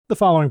The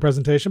following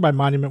presentation by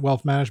Monument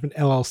Wealth Management,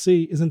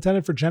 LLC is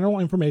intended for general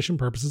information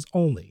purposes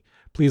only.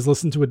 Please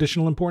listen to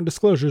additional important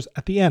disclosures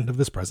at the end of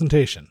this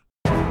presentation.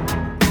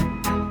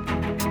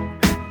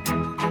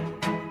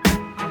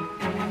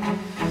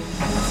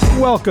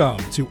 Welcome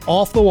to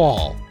Off the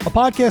Wall, a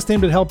podcast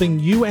aimed at helping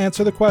you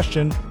answer the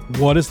question,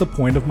 what is the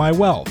point of my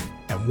wealth?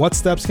 And what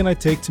steps can I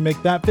take to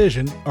make that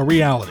vision a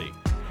reality?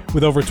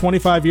 With over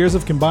 25 years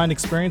of combined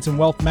experience in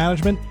wealth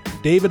management,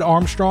 David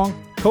Armstrong,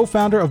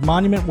 co-founder of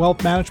Monument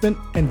Wealth Management,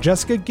 and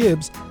Jessica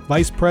Gibbs,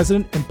 vice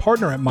president and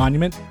partner at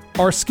Monument,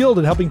 are skilled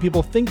at helping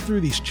people think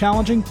through these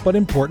challenging but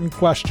important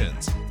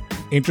questions.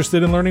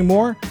 Interested in learning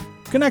more?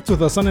 Connect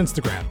with us on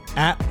Instagram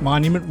at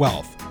Monument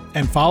Wealth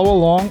and follow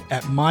along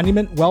at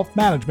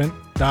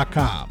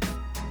monumentwealthmanagement.com.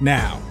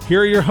 Now,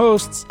 here are your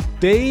hosts,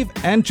 Dave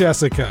and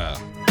Jessica.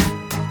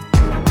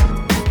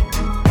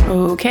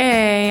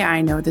 Okay,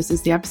 I know this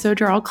is the episode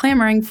you're all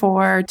clamoring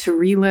for to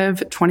relive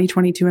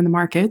 2022 in the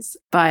markets,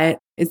 but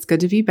it's good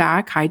to be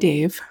back. Hi,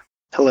 Dave.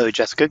 Hello,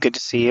 Jessica. Good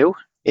to see you.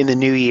 In the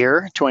new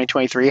year,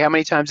 2023, how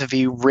many times have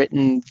you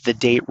written the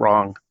date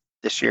wrong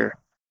this year?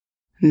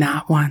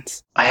 Not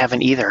once. I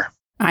haven't either.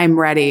 I'm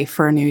ready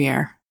for a new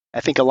year.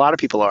 I think a lot of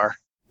people are.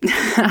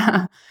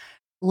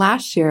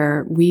 Last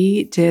year,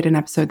 we did an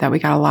episode that we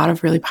got a lot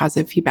of really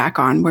positive feedback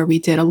on, where we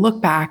did a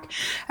look back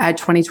at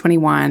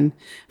 2021,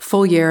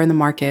 full year in the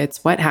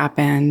markets, what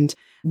happened,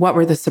 what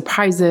were the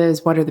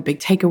surprises, what are the big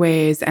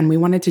takeaways, and we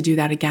wanted to do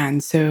that again.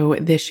 So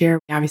this year,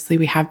 obviously,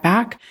 we have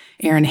back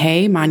Aaron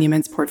Hay,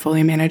 Monument's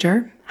portfolio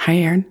manager. Hi,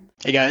 Aaron.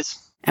 Hey,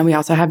 guys. And we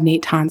also have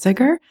Nate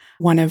Tonziger,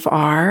 one of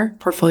our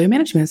portfolio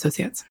management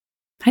associates.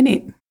 Hi,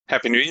 Nate.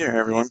 Happy New Year,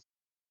 everyone.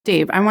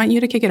 Dave, I want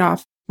you to kick it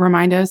off.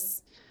 Remind us,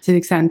 to the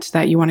extent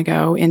that you want to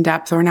go in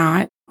depth or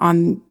not,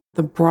 on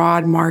the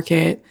broad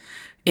market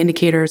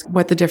indicators,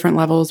 what the different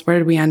levels, where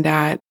did we end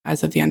at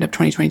as of the end of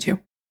 2022?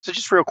 So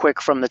just real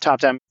quick from the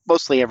top down,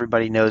 mostly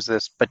everybody knows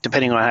this, but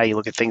depending on how you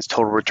look at things,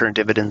 total return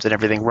dividends and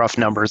everything, rough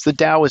numbers, the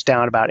Dow was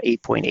down about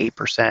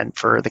 8.8%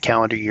 for the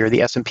calendar year.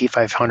 The S&P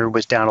 500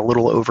 was down a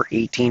little over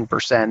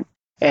 18%.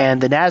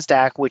 And the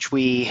NASDAQ, which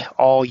we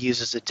all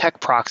use as a tech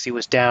proxy,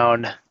 was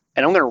down,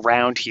 and I'm going to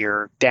round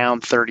here,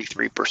 down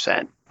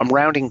 33%. I'm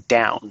rounding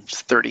down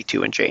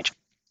 32 and change.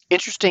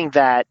 Interesting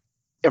that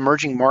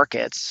emerging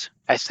markets,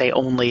 I say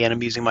only, and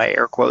I'm using my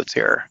air quotes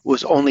here,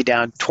 was only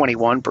down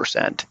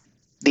 21%.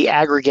 The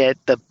aggregate,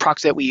 the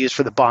proxy that we use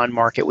for the bond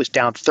market, was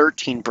down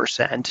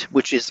 13%,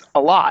 which is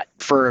a lot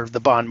for the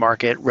bond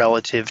market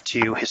relative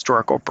to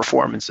historical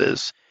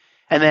performances.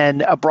 And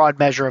then a broad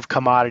measure of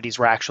commodities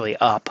were actually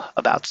up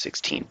about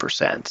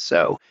 16%.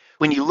 So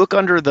when you look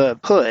under the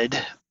hood,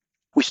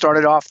 we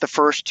started off the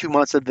first 2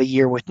 months of the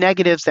year with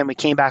negatives, then we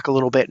came back a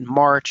little bit in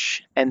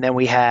March, and then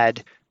we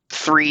had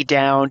 3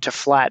 down to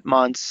flat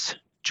months.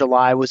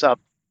 July was up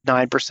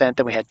 9%,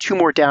 then we had 2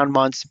 more down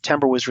months.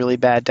 September was really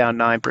bad, down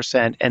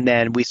 9%, and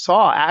then we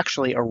saw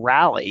actually a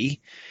rally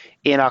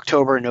in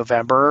October and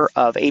November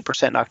of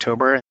 8% in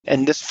October,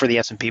 and this is for the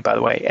S&P, by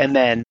the way, and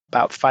then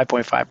about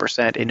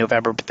 5.5% in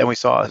November, but then we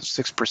saw a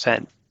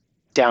 6%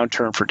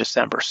 downturn for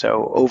December.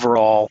 So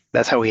overall,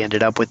 that's how we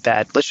ended up with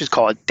that. Let's just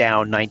call it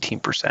down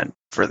 19%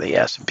 for the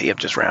S&P. I'm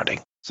just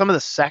rounding. Some of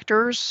the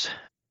sectors,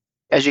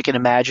 as you can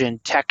imagine,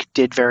 tech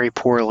did very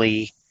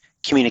poorly.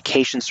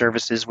 Communication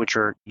services, which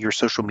are your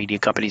social media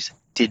companies,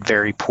 did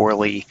very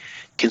poorly.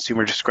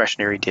 Consumer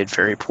discretionary did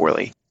very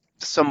poorly.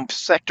 Some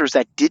sectors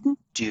that didn't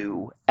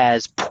do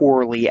as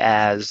poorly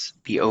as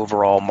the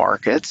overall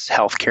markets,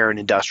 healthcare and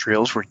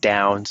industrials, were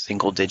down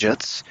single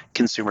digits.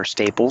 Consumer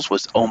staples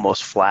was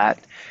almost flat.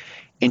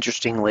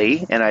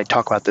 Interestingly, and I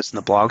talk about this in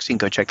the blog, so you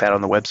can go check that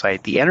on the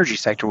website, the energy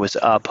sector was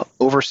up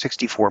over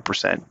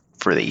 64%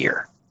 for the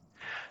year.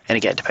 And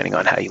again, depending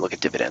on how you look at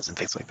dividends and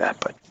things like that.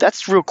 But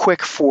that's real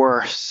quick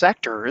for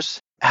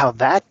sectors, how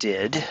that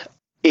did.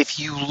 If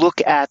you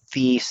look at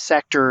the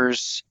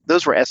sectors,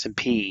 those were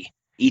S&P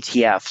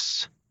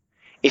ETFs.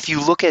 If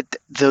you look at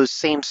those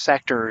same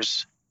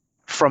sectors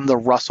from the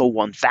Russell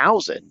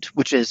 1000,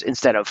 which is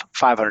instead of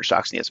 500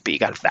 stocks in the S&P, you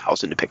got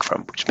 1,000 to pick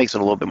from, which makes it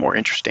a little bit more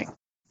interesting.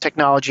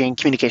 Technology and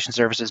communication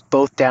services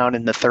both down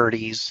in the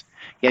 30s.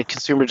 You had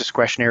consumer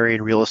discretionary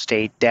and real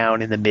estate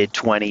down in the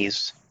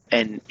mid-20s.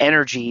 And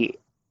energy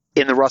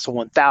in the Russell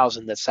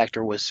 1000, that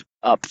sector was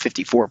up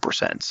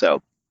 54%. So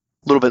a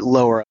little bit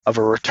lower of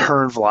a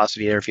return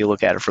velocity there if you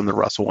look at it from the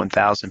Russell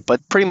 1000.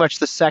 But pretty much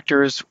the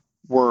sectors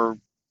were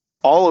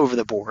all over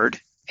the board.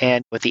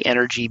 And with the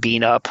energy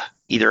being up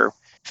either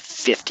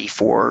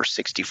 54 or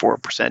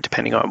 64%,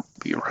 depending on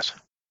yours.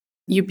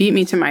 You beat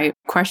me to my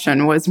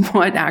question, was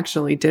what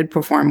actually did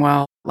perform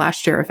well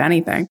last year, if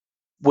anything?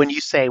 When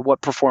you say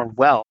what performed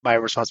well, my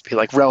response would be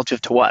like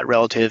relative to what?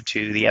 Relative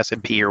to the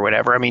S&P or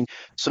whatever. I mean,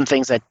 some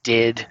things that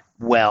did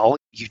well,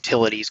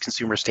 utilities,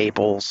 consumer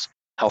staples,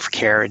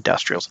 healthcare,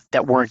 industrials,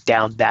 that weren't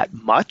down that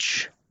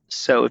much.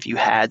 So if you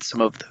had some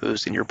of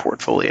those in your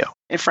portfolio,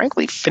 and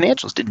frankly,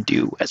 financials didn't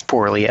do as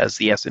poorly as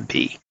the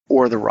S&P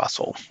or the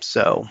Russell.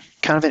 So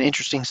kind of an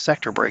interesting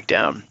sector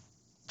breakdown.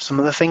 Some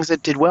of the things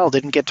that did well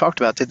didn't get talked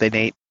about, did they,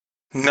 Nate?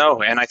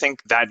 No, and I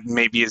think that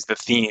maybe is the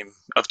theme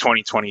of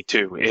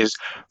 2022 is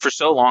for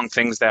so long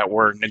things that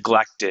were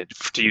neglected,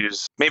 to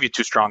use maybe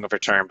too strong of a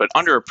term, but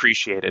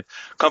underappreciated.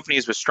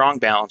 Companies with strong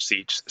balance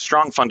sheets,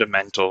 strong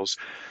fundamentals.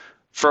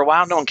 For a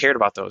while, no one cared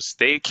about those.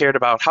 They cared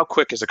about how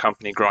quick is a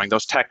company growing,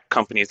 those tech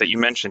companies that you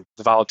mentioned,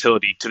 the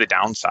volatility to the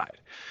downside.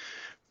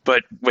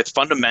 But with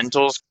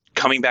fundamentals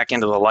coming back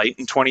into the light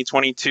in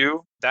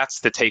 2022,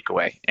 that's the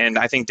takeaway. And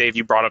I think, Dave,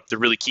 you brought up the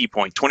really key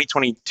point.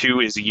 2022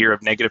 is a year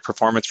of negative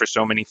performance for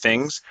so many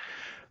things,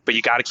 but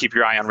you got to keep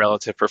your eye on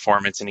relative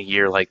performance in a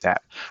year like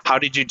that. How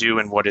did you do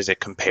and what is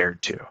it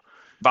compared to?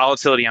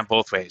 Volatility on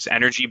both ways.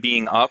 Energy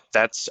being up,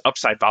 that's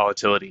upside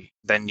volatility.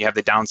 Then you have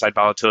the downside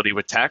volatility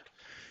with tech.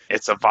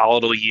 It's a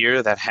volatile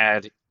year that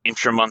had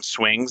intra-month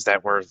swings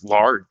that were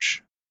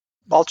large.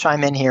 I'll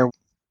chime in here.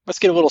 Let's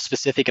get a little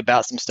specific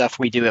about some stuff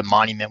we do at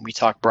Monument. We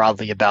talk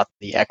broadly about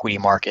the equity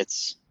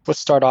markets. Let's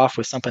start off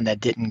with something that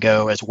didn't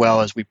go as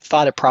well as we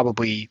thought it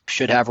probably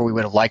should have or we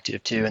would have liked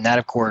it to. And that,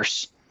 of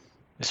course,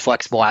 is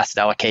flexible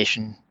asset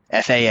allocation,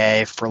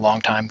 FAA, for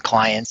longtime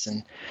clients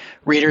and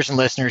readers and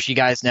listeners. You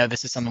guys know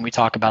this is something we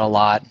talk about a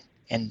lot.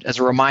 And as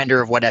a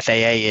reminder of what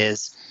FAA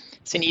is,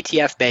 it's an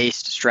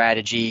ETF-based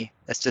strategy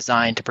that's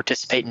designed to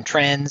participate in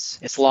trends.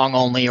 It's long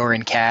only or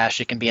in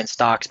cash. It can be in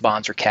stocks,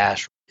 bonds, or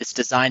cash. It's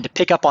designed to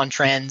pick up on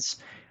trends.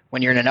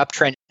 When you're in an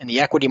uptrend in the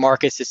equity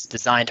markets, it's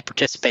designed to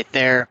participate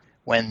there.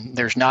 When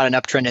there's not an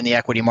uptrend in the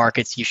equity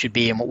markets, you should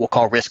be in what we'll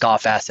call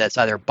risk-off assets,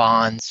 either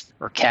bonds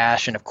or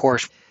cash. And of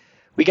course,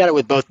 we got it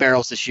with both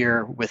barrels this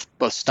year with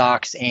both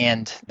stocks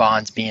and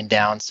bonds being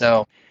down.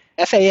 So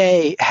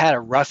FAA had a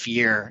rough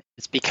year.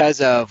 It's because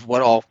of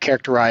what I'll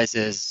characterize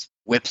as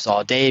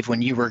whipsaw. Dave,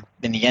 when you were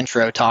in the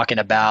intro talking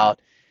about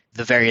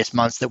the various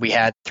months that we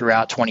had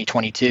throughout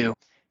 2022,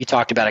 you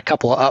talked about a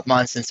couple of up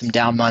months and some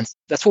down months.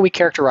 That's what we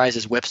characterize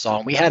as whipsaw.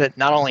 And we had it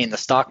not only in the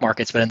stock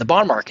markets, but in the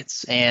bond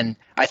markets. And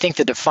I think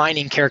the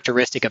defining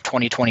characteristic of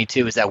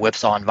 2022 is that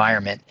whipsaw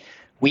environment.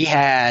 We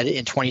had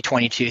in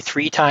 2022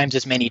 3 times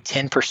as many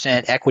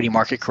 10% equity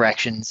market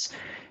corrections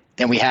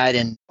than we had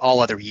in all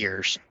other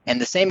years. And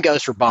the same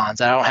goes for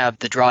bonds. I don't have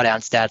the drawdown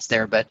stats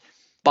there, but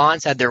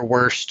bonds had their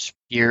worst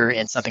year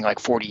in something like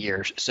 40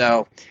 years.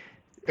 So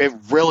it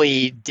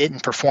really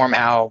didn't perform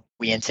how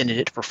we intended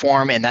it to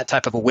perform in that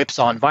type of a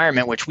whipsaw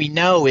environment, which we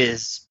know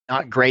is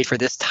not great for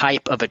this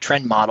type of a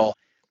trend model.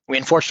 We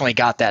unfortunately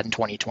got that in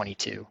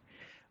 2022.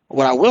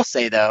 What I will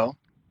say, though,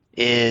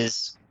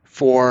 is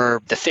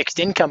for the fixed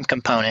income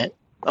component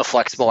of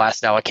flexible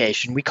asset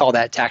allocation, we call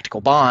that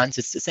tactical bonds.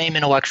 It's the same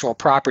intellectual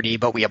property,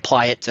 but we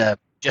apply it to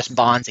just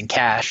bonds and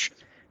cash.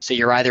 So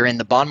you're either in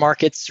the bond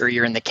markets or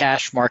you're in the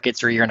cash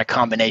markets or you're in a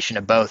combination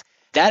of both.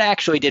 That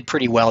actually did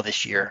pretty well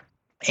this year.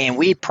 And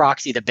we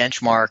proxy the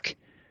benchmark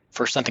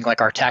for something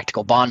like our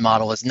tactical bond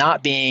model as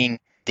not being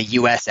the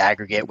U.S.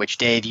 aggregate, which,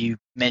 Dave, you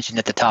mentioned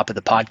at the top of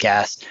the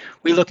podcast.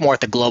 We look more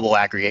at the global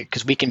aggregate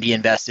because we can be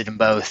invested in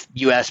both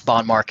U.S.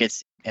 bond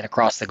markets and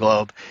across the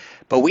globe.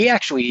 But we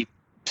actually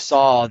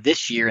saw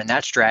this year in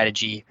that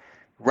strategy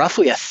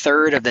roughly a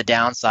third of the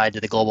downside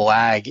to the global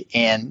ag.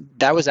 And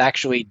that was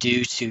actually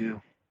due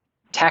to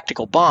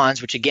tactical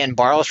bonds, which, again,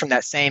 borrows from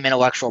that same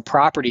intellectual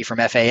property from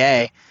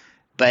FAA,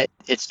 but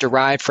it's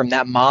derived from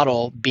that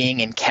model being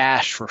in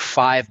cash for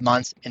 5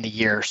 months in the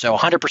year. So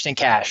 100%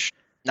 cash,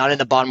 not in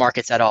the bond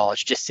markets at all.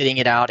 It's just sitting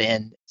it out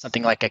in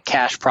something like a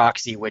cash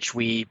proxy, which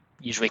we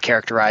usually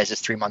characterize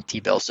as 3-month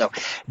T-bills. So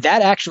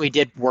that actually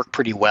did work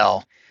pretty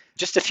well.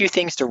 Just a few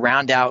things to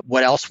round out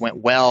what else went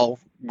well,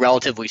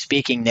 relatively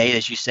speaking. Nate,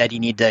 as you said, you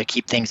need to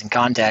keep things in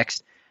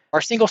context.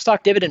 Our single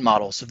stock dividend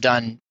models have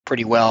done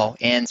pretty well,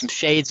 and some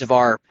shades of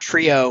our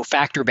trio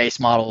factor-based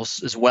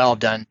models as well have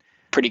done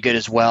pretty good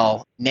as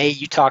well. Nate,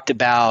 you talked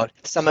about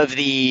some of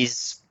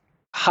these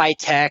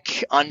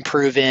high-tech,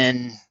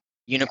 unproven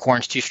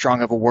unicorns, too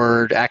strong of a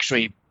word.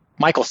 Actually,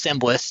 Michael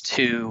Simblist,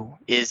 who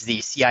is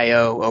the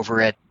CIO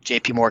over at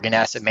JP Morgan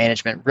Asset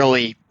Management,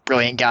 really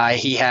brilliant guy.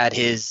 He had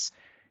his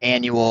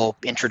annual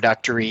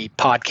introductory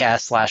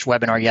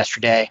podcast/webinar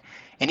yesterday,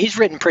 and he's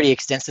written pretty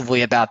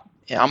extensively about,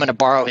 I'm going to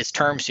borrow his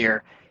terms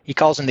here. He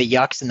calls them the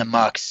yucks and the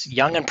mucks,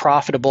 young and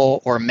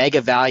profitable or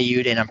mega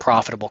valued and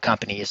unprofitable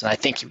companies. And I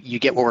think you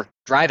get what we're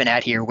driving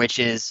at here, which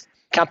is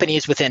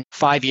companies within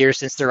 5 years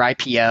since their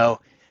IPO,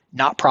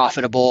 not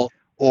profitable,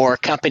 or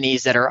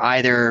companies that are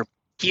either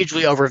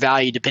hugely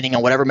overvalued, depending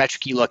on whatever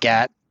metric you look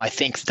at. I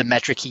think the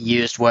metric he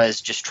used was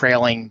just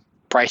trailing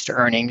price to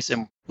earnings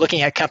and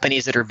looking at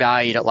companies that are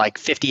valued at like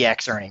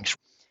 50x earnings.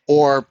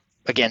 Or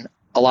again,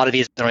 a lot of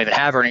these don't even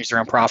have earnings, they're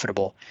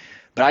unprofitable.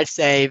 But I'd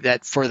say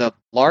that for the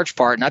large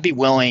part, and I'd be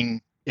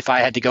willing, if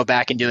I had to go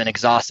back and do an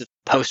exhaustive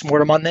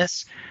postmortem on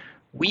this,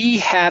 we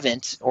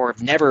haven't or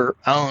have never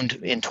owned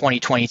in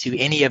 2022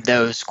 any of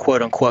those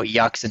quote unquote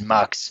yucks and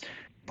mucks.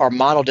 Our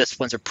model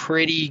disciplines are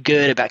pretty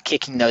good about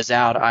kicking those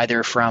out,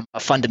 either from a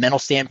fundamental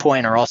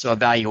standpoint or also a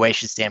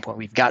valuation standpoint.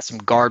 We've got some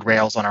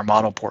guardrails on our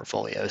model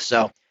portfolio.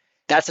 So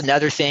that's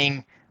another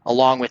thing,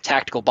 along with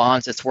tactical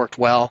bonds, that's worked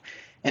well.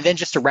 And then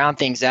just to round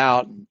things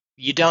out,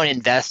 you don't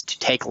invest to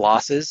take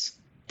losses.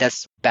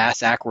 That's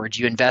backwards.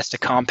 You invest to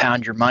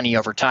compound your money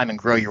over time and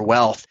grow your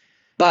wealth.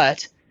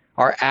 But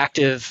our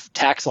active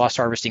tax loss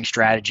harvesting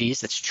strategies,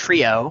 that's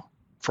TRIO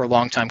for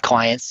longtime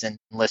clients and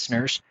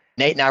listeners.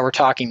 Nate and I were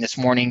talking this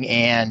morning,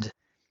 and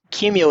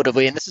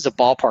cumulatively, and this is a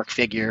ballpark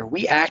figure,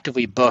 we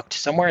actively booked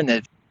somewhere in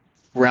the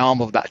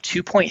realm of about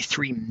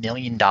 $2.3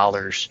 million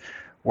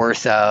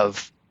worth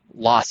of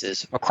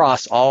losses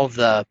across all of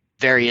the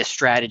various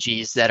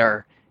strategies that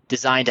are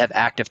designed to have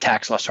active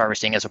tax loss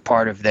harvesting as a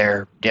part of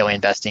their daily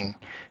investing.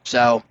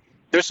 So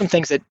there's some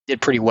things that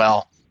did pretty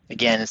well.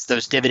 Again, it's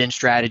those dividend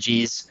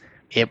strategies.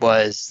 It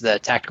was the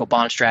tactical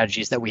bond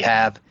strategies that we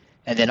have,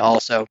 and then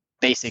also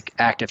basic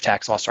active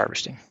tax loss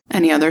harvesting.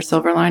 Any other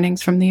silver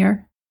linings from the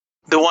year?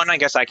 The one I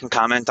guess I can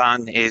comment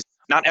on is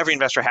not every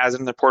investor has it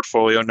in their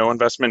portfolio. No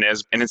investment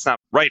is, and it's not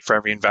right for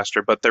every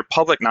investor, but they're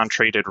public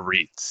non-traded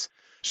REITs.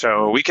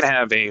 So we can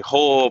have a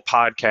whole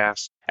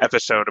podcast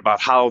episode about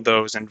how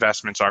those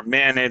investments are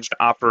managed,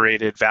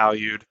 operated,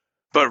 valued,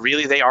 but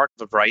really they are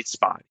the bright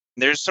spot.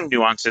 There's some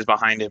nuances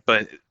behind it,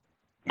 but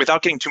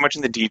without getting too much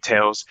in the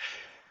details,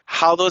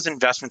 how those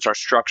investments are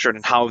structured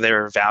and how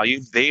they're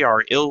valued, they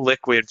are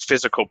illiquid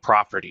physical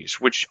properties,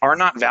 which are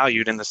not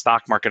valued in the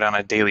stock market on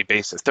a daily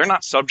basis. They're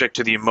not subject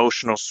to the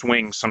emotional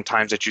swings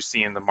sometimes that you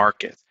see in the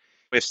market.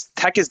 If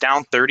tech is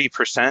down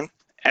 30%,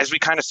 as we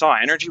kind of saw,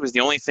 energy was the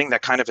only thing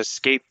that kind of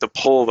escaped the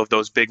pull of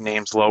those big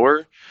names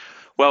lower.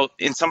 Well,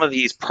 in some of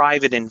these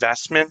private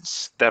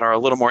investments that are a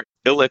little more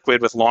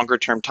illiquid with longer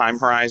term time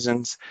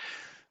horizons,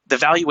 the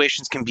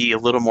valuations can be a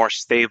little more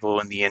stable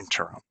in the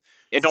interim.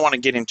 I don't want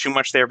to get in too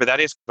much there, but that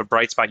is a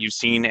bright spot you've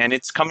seen, and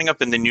it's coming up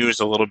in the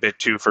news a little bit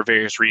too for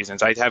various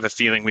reasons. I have a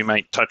feeling we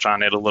might touch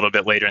on it a little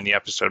bit later in the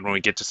episode when we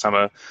get to some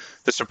of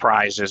the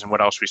surprises and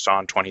what else we saw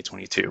in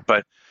 2022.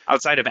 But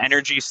outside of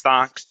energy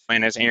stocks,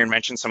 and as Aaron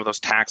mentioned, some of those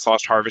tax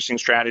loss harvesting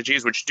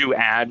strategies, which do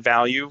add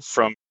value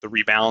from the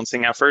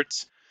rebalancing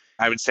efforts,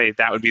 I would say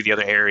that would be the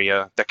other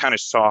area that kind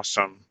of saw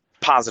some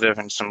positive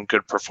and some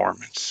good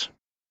performance.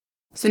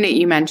 So Nate,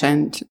 you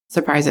mentioned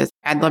surprises.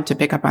 I'd love to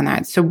pick up on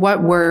that. So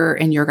what were,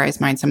 in your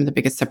guys' mind, some of the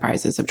biggest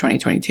surprises of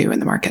 2022 in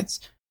the markets?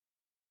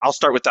 I'll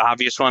start with the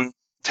obvious one,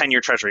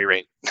 10-year treasury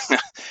rate.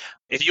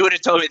 If you would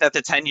have told me that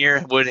the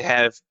 10-year would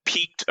have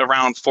peaked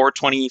around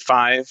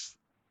 425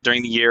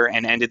 during the year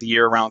and ended the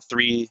year around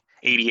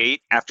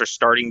 388 after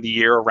starting the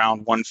year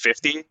around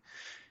 150,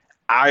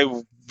 I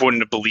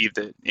wouldn't have believed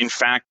it. In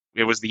fact,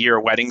 it was the year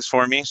of weddings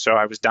for me. So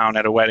I was down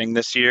at a wedding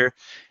this year,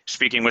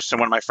 speaking with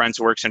one of my friends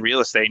who works in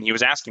real estate, and he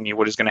was asking me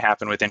what is going to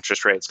happen with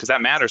interest rates, because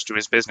that matters to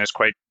his business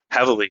quite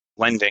heavily,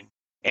 lending.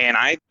 And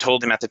I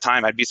told him at the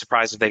time, I'd be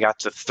surprised if they got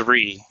to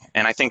 3.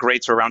 And I think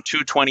rates were around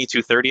 220,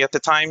 230 at the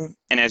time.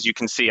 And as you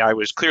can see, I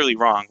was clearly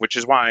wrong, which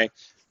is why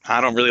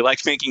I don't really like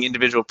making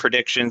individual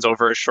predictions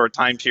over a short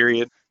time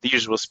period, the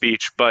usual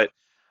speech. But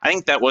I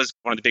think that was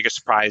one of the biggest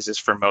surprises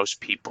for most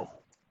people.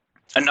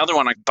 Another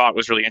one I thought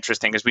was really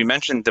interesting is we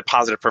mentioned the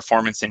positive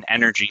performance in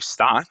energy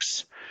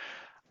stocks.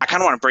 I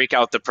kind of want to break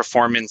out the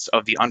performance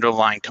of the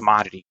underlying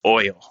commodity,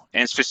 oil,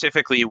 and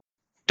specifically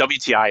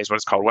WTI is what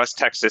it's called, West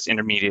Texas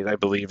Intermediate, I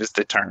believe is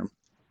the term.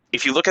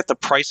 If you look at the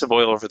price of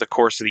oil over the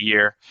course of the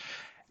year,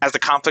 as the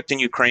conflict in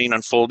Ukraine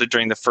unfolded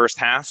during the first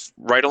half,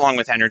 right along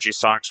with energy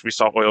stocks, we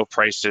saw oil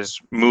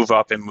prices move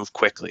up and move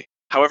quickly.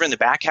 However, in the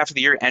back half of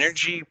the year,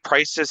 energy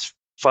prices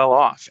fell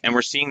off, and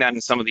we're seeing that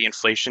in some of the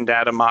inflation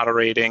data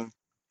moderating.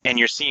 And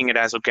you're seeing it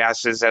as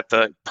gases at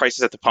the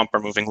prices at the pump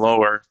are moving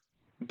lower.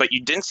 But you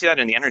didn't see that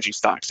in the energy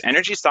stocks.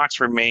 Energy stocks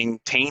were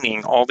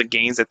maintaining all the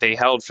gains that they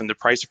held from the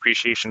price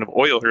appreciation of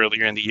oil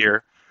earlier in the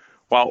year,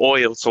 while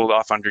oil sold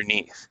off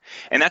underneath.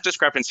 And that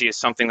discrepancy is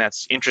something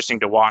that's interesting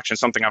to watch, and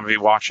something I'm going to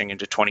be watching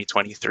into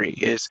 2023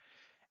 is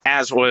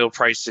as oil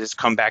prices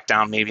come back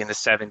down maybe in the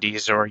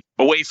 70s or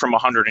away from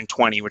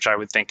 120, which I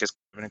would think is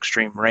an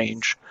extreme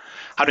range,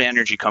 how do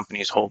energy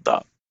companies hold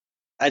up?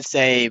 I'd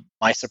say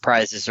my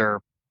surprises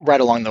are right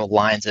along the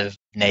lines of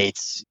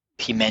Nate's.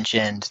 He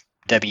mentioned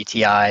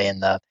WTI and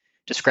the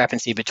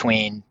discrepancy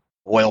between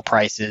oil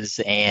prices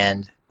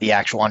and the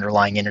actual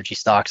underlying energy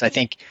stocks. I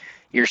think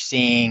you're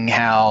seeing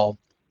how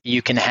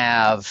you can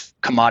have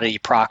commodity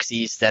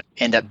proxies that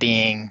end up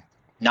being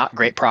not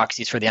great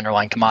proxies for the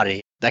underlying commodity.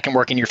 That can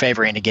work in your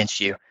favor and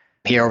against you.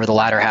 Here over the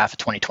latter half of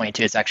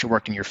 2022, it's actually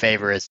worked in your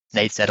favor. As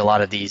Nate said, a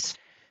lot of these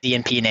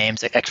E&P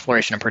names, like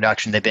exploration and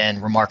production, they've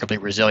been remarkably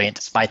resilient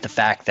despite the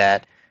fact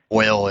that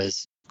oil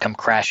has come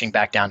crashing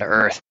back down to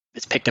earth.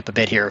 It's picked up a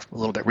bit here a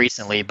little bit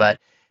recently, but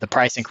the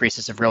price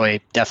increases have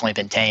really definitely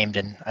been tamed,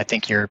 and I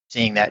think you're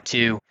seeing that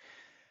too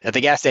at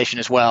the gas station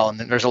as well. And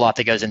there's a lot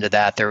that goes into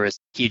that. There was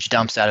huge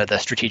dumps out of the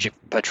Strategic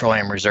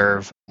Petroleum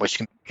Reserve, which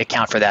can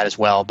account for that as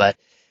well. But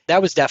that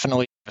was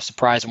definitely a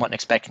surprise. I wasn't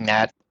expecting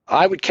that.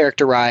 I would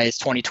characterize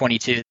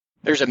 2022.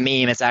 There's a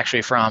meme. It's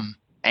actually from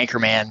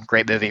Anchorman,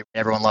 great movie.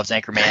 Everyone loves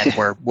Anchorman,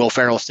 where Will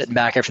Ferrell's sitting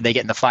back after they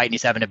get in the fight and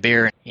he's having a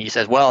beer and he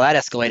says, well, that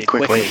escalated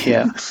quickly.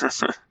 Yeah.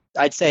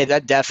 I'd say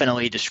that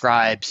definitely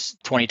describes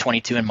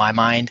 2022 in my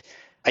mind.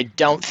 I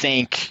don't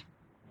think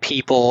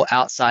people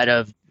outside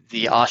of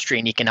the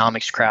Austrian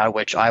economics crowd,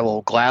 which I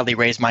will gladly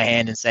raise my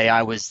hand and say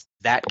I was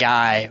that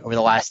guy over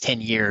the last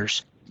 10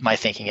 years. My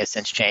thinking has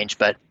since changed,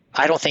 but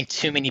I don't think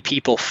too many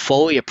people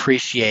fully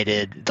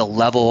appreciated the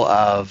level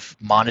of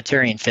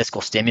monetary and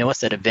fiscal stimulus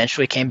that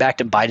eventually came back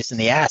to bite us in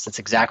the ass. That's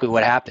exactly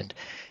what happened.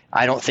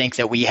 I don't think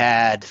that we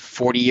had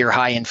 40-year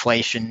high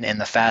inflation and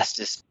the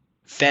fastest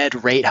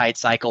Fed rate hike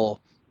cycle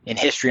in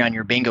history on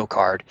your bingo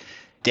card.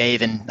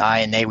 Dave and I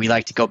and Nate, we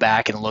like to go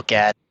back and look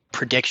at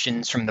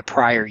predictions from the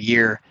prior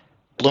year.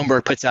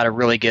 Bloomberg puts out a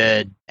really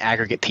good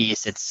aggregate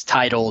piece. It's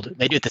titled,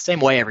 they do it the same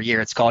way every year.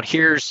 It's called,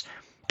 here's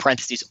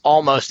parentheses,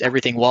 almost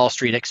everything Wall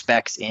Street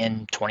expects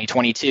in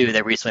 2022.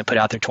 They recently put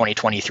out their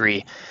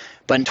 2023.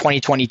 But in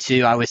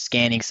 2022, I was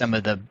scanning some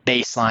of the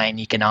baseline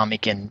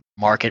economic and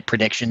market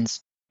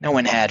predictions. No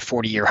one had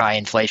 40-year high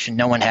inflation.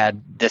 No one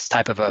had this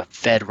type of a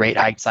Fed rate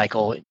hike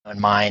cycle in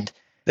mind.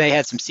 They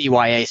had some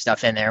CYA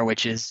stuff in there,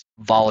 which is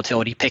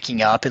volatility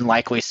picking up and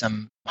likely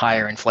some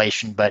higher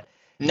inflation. But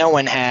no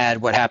one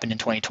had what happened in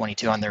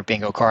 2022 on their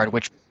bingo card,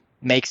 which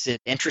makes it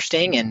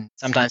interesting and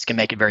sometimes can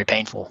make it very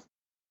painful.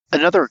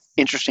 Another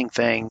interesting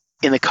thing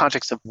in the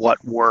context of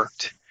what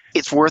worked,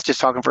 it's worth just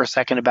talking for a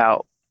second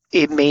about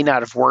it may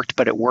not have worked,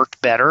 but it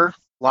worked better.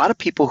 A lot of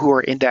people who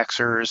are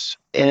indexers,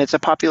 and it's a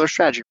popular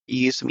strategy,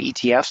 you use some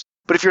ETFs.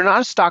 But if you're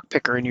not a stock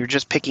picker and you're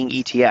just picking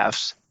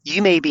ETFs,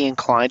 you may be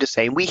inclined to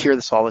say, we hear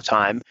this all the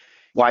time,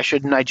 why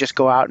shouldn't I just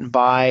go out and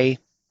buy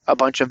a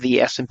bunch of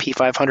the S&P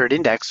 500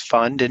 index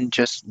fund and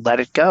just let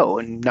it go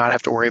and not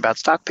have to worry about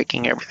stock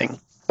picking everything?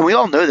 And we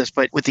all know this,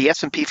 but with the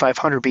S&P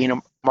 500 being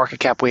a market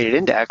cap weighted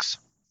index,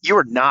 you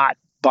are not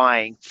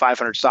buying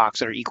 500 stocks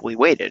that are equally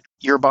weighted.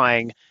 You're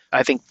buying,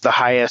 I think the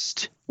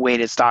highest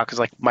weighted stock is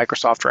like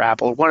Microsoft or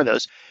Apple or one of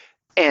those.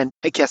 And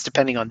I guess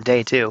depending on the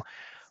day too.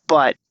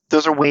 But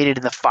those are weighted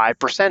in the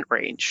 5%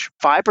 range.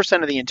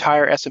 5% of the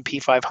entire S&P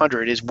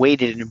 500 is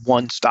weighted in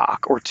one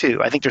stock or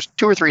two. I think there's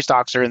 2 or 3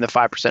 stocks that are in the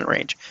 5%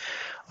 range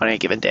on any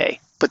given day.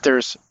 But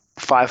there's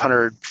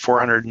 500,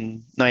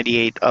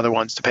 498 other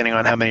ones, depending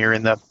on how many are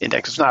in the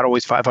index. It's not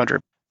always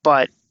 500.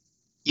 But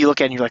you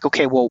look at it and you're like,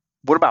 okay, well,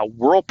 what about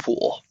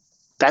Whirlpool?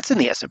 That's in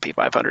the S&P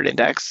 500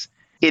 index.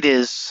 It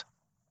is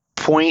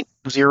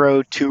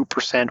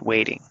 0.02%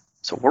 weighting.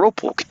 So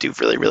Whirlpool could do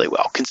really, really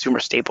well. Consumer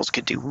staples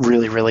could do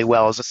really, really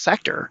well as a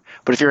sector.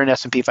 But if you're an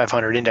S&P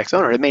 500 index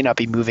owner, it may not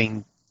be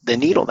moving the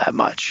needle that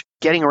much.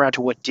 Getting around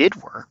to what did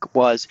work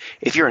was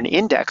if you're an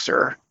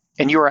indexer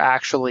and you are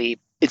actually,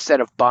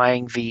 instead of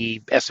buying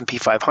the S&P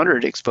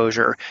 500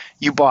 exposure,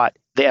 you bought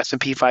the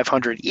S&P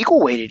 500 equal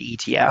weighted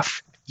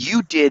ETF,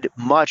 you did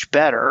much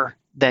better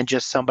than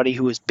just somebody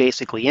who is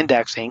basically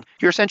indexing.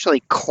 You're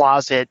essentially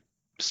closet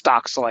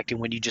stock selecting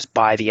when you just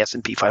buy the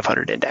S&P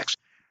 500 index.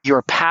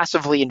 You're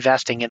passively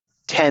investing in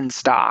 10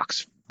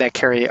 stocks that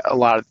carry a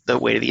lot of the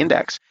weight of the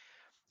index.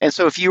 And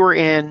so if you were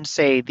in,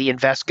 say, the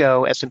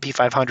Invesco S&P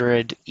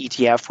 500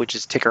 ETF, which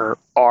is ticker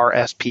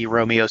RSP,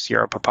 Romeo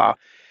Sierra Papa,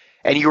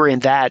 and you were in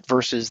that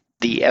versus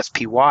the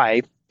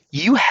SPY,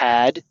 you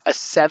had a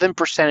 7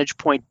 percentage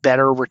point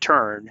better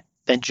return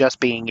than just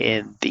being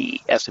in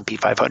the S&P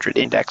 500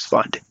 index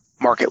fund,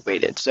 market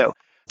weighted. So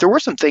there were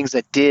some things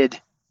that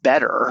did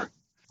better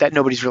that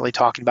nobody's really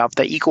talking about.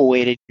 The equal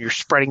weighted, you're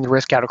spreading the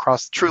risk out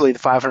across truly the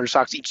 500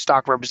 stocks. Each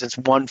stock represents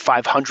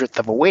 1/500th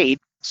of a weight.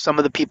 Some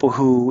of the people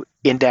who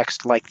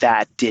indexed like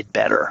that did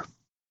better.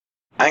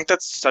 I think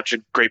that's such a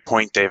great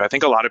point, Dave. I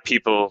think a lot of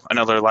people,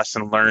 another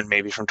lesson learned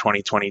maybe from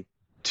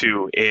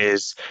 2022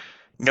 is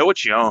know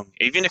what you own.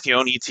 Even if you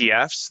own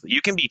ETFs, you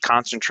can be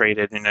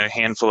concentrated in a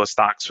handful of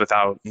stocks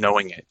without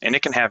knowing it, and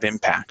it can have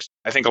impact.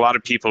 I think a lot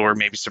of people were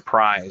maybe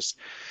surprised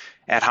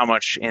at how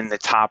much in the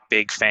top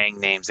big FANG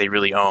names they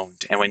really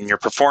owned. And when your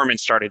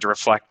performance started to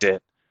reflect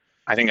it,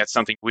 I think that's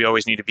something we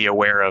always need to be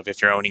aware of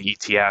if you're owning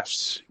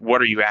ETFs. What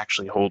are you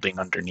actually holding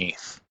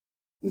underneath?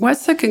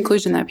 What's the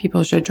conclusion that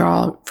people should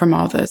draw from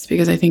all this?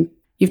 Because I think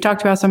you've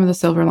talked about some of the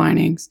silver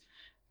linings,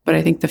 but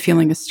I think the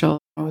feeling is still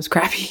always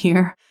crappy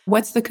here.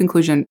 What's the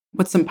conclusion?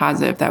 What's some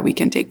positive that we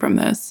can take from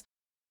this?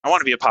 I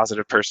want to be a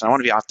positive person. I want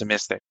to be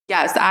optimistic.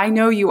 Yes, I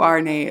know you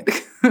are, Nate.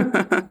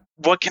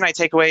 What can I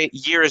take away?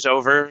 Year is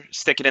over.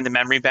 Stick it in the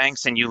memory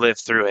banks and you live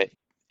through it.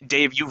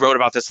 Dave, you wrote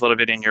about this a little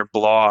bit in your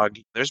blog.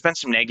 There's been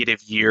some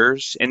negative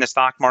years in the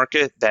stock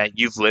market that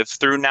you've lived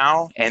through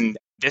now. And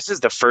this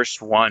is the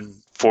first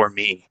one for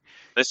me.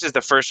 This is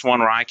the first one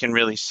where I can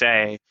really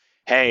say,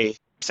 hey,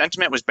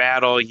 sentiment was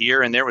bad all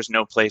year and there was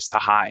no place to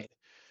hide.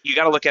 You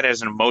got to look at it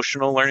as an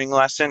emotional learning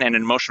lesson and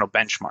an emotional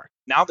benchmark.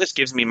 Now this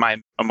gives me my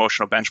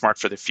emotional benchmark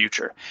for the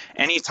future.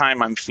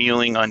 Anytime I'm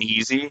feeling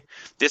uneasy,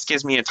 this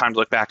gives me a time to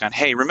look back on,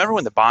 hey, remember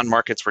when the bond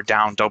markets were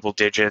down double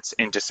digits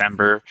in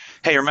December?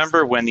 Hey,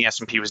 remember when the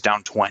S&P was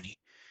down 20?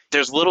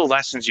 There's little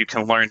lessons you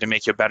can learn to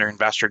make you a better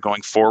investor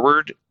going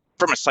forward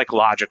from a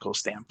psychological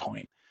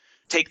standpoint.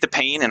 Take the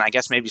pain and I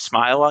guess maybe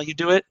smile while you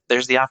do it.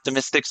 There's the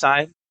optimistic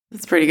side.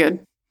 That's pretty good.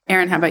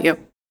 Aaron, how about you?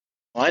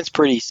 Mine's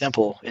pretty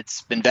simple.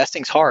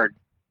 Investing's hard.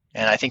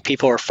 And I think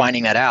people are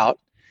finding that out.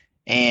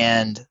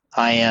 And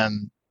I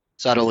am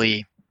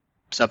subtly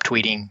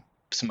subtweeting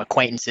some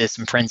acquaintances,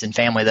 some friends and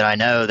family that I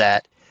know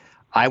that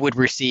I would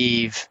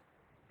receive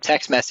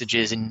text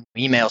messages and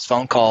emails,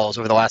 phone calls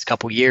over the last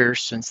couple of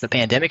years since the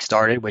pandemic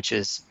started, which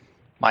is,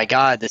 my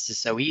God, this is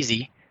so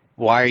easy.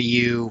 Why are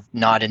you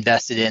not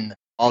invested in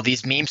all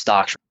these meme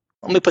stocks?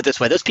 Let me put it this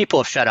way. Those people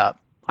have shut up.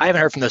 I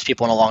haven't heard from those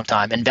people in a long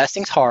time.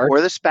 Investing's hard.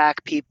 Or the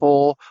SPAC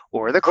people,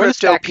 or the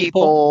crypto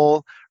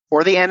people,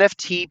 or the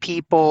NFT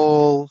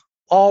people.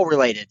 All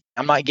related.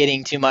 I'm not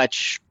getting too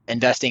much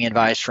investing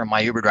advice from my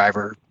Uber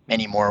driver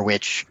anymore,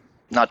 which,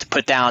 not to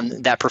put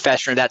down that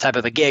profession or that type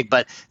of a gig,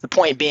 but the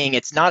point being,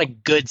 it's not a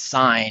good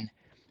sign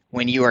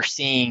when you are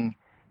seeing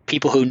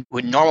people who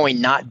would normally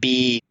not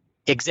be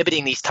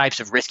exhibiting these types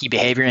of risky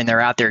behavior and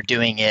they're out there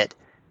doing it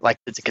like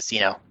it's a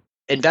casino.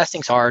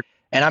 Investing's hard.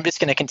 And I'm just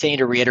going to continue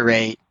to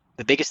reiterate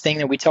the biggest thing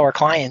that we tell our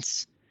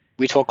clients.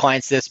 We told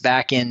clients this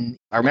back in,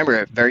 I remember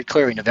it very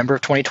clearly, November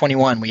of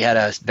 2021. We had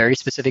a very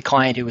specific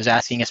client who was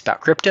asking us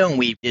about crypto, and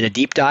we did a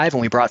deep dive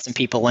and we brought some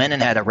people in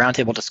and had a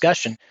roundtable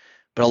discussion.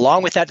 But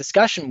along with that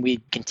discussion,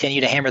 we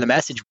continue to hammer the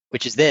message,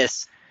 which is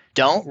this: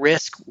 don't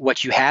risk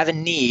what you have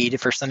and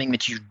need for something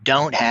that you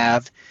don't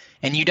have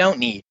and you don't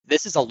need.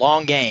 This is a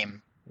long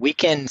game. We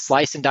can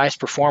slice and dice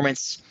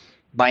performance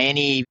by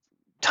any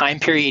time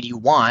period you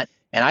want,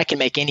 and I can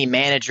make any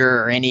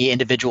manager or any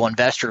individual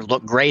investor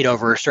look great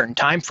over a certain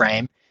time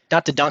frame.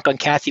 Not to dunk on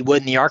Cathie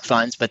Wood and the ARK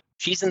funds, but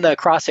she's in the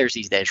crosshairs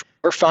these days.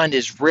 Her fund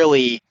is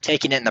really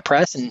taking it in the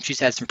press, and she's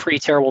had some pretty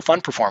terrible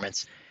fund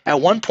performance. At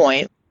one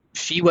point,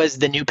 she was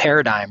the new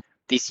paradigm.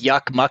 These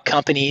yuck muck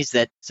companies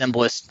that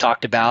Symbolist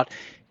talked about,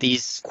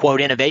 these quote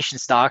innovation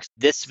stocks,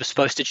 this was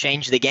supposed to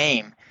change the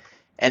game.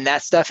 And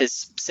that stuff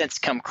has since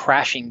come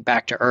crashing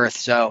back to earth.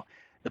 So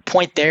the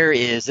point there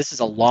is, this is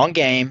a long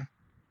game.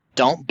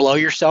 Don't blow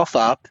yourself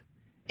up.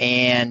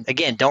 And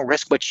again, don't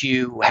risk what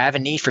you have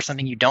and need for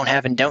something you don't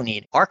have and don't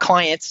need. Our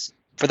clients,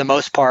 for the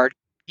most part,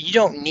 you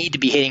don't need to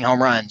be hitting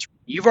home runs.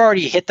 You've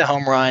already hit the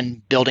home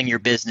run building your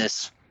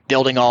business,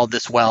 building all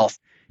this wealth,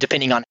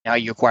 depending on how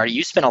you acquire it.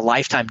 You spend a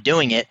lifetime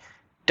doing it.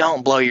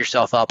 Don't blow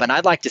yourself up. And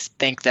I'd like to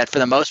think that for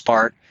the most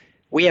part,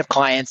 we have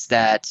clients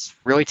that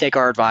really take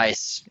our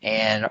advice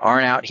and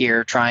aren't out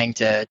here trying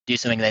to do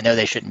something they know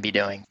they shouldn't be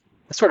doing.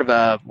 That's sort of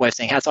a way of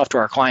saying hats off to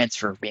our clients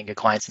for being good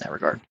clients in that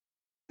regard.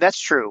 That's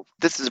true.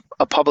 This is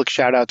a public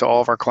shout out to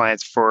all of our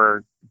clients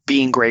for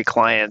being great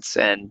clients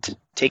and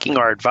taking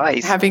our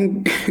advice.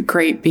 Having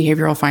great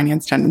behavioral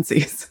finance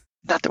tendencies.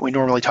 Not that we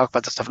normally talk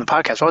about this stuff in the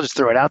podcast, but I'll just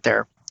throw it out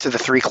there to the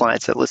 3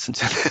 clients that listen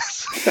to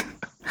this.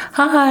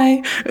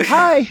 Hi.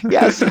 Hi.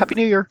 Yes. Happy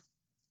New Year.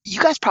 You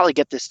guys probably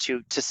get this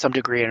too, to some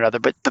degree or another,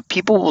 but the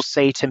people will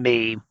say to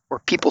me, or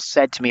people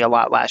said to me a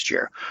lot last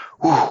year,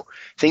 "Ooh,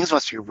 things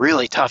must be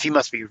really tough. You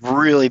must be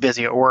really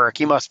busy at work.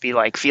 You must be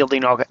like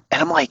fielding all."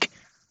 And I'm like,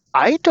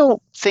 I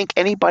don't think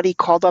anybody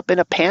called up in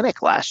a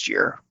panic last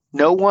year.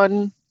 No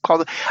one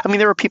called. I mean,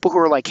 there were people who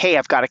were like, hey,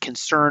 I've got a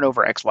concern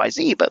over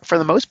XYZ. But for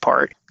the most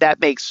part,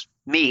 that makes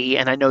me,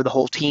 and I know the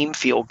whole team,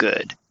 feel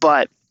good.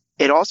 But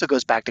it also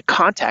goes back to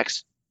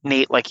context.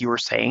 Nate, like you were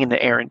saying, and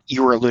Aaron,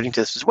 you were alluding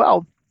to this as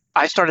well.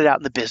 I started out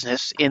in the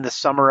business in the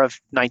summer of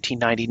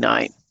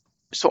 1999.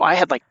 So I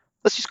had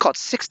let's just call it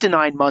 6 to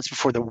 9 months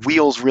before the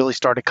wheels really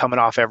started coming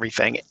off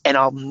everything. And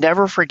I'll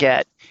never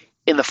forget,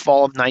 in the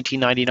fall of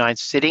 1999,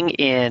 sitting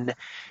in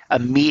a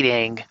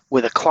meeting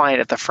with a client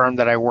at the firm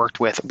that I worked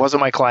with. It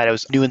wasn't my client. I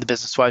was new in the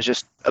business, so I was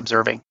just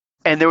observing.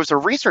 And there was a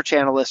research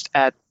analyst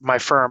at my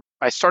firm.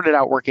 I started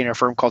out working in a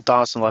firm called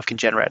Donaldson Lufkin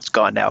Jenrette. It's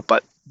gone now,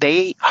 but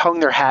they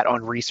hung their hat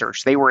on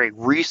research. They were a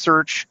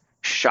research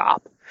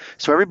shop.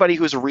 So everybody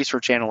who was a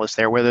research analyst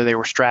there, whether they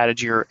were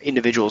strategy or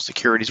individual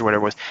securities or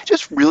whatever it was,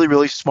 just really,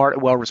 really smart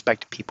and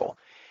well-respected people.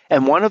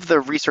 And one of the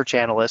research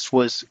analysts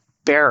was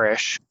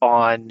bearish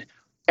on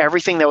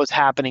everything that was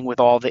happening with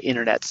all the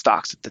internet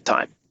stocks at the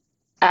time.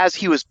 As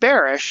he was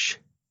bearish,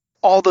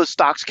 all those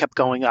stocks kept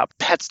going up.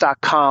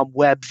 Pets.com,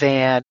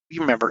 Webvan, you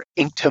remember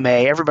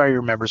Inktomi, everybody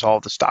remembers all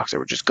of the stocks that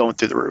were just going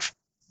through the roof.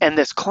 And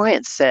this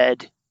client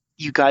said,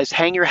 you guys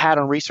hang your hat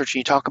on research and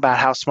you talk about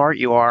how smart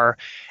you are,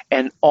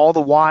 and all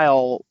the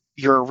while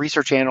your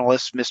research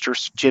analyst,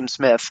 Mr. Jim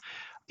Smith,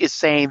 is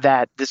saying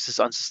that this is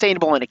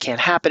unsustainable and it can't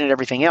happen and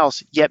everything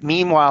else. Yet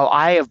meanwhile,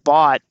 I have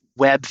bought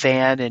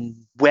Webvan and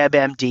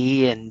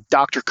WebMD and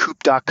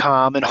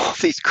drcoop.com and all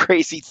these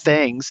crazy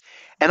things,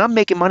 and I'm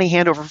making money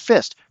hand over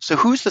fist. So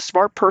who's the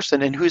smart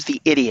person and who's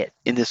the idiot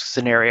in this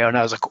scenario? And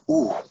I was like,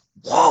 ooh,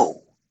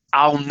 whoa.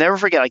 I'll never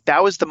forget,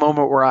 that was the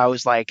moment where I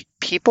was like,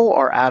 people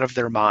are out of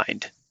their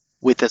mind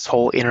with this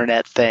whole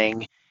internet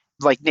thing.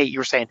 Like Nate, you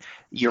were saying,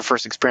 your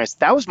first experience.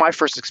 That was my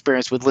first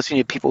experience with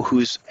listening to people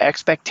whose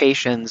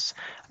expectations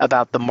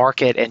about the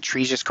market and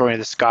trees just growing to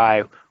the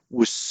sky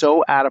was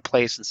so out of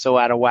place and so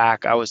out of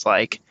whack. I was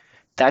like,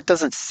 that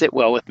doesn't sit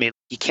well with me.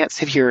 You can't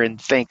sit here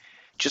and think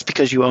just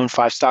because you own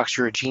 5 stocks,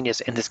 you're a genius.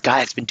 And this guy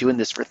that's been doing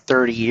this for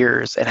 30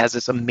 years and has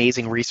this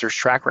amazing research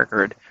track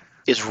record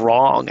is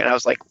wrong. And I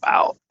was like,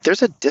 wow,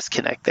 there's a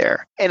disconnect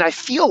there. And I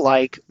feel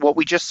like what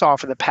we just saw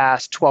for the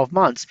past 12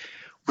 months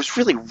was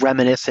really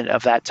reminiscent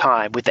of that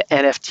time with the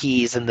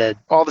NFTs and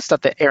all the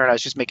stuff that Aaron and I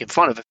was just making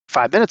fun of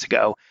 5 minutes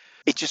ago.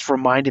 It just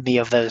reminded me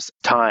of those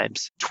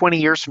times. 20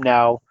 years from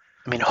now,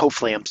 I mean,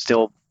 hopefully I'm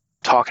still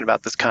talking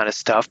about this kind of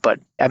stuff, but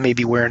I may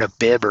be wearing a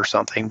bib or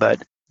something,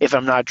 but if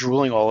I'm not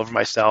drooling all over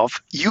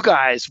myself, you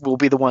guys will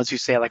be the ones who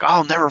say like, oh,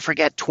 I'll never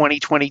forget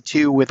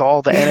 2022 with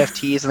all the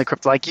NFTs and the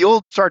crypto. Like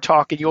you'll start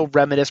talking, you'll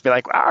reminisce, be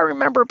like, I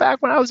remember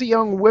back when I was a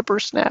young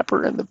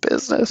whippersnapper in the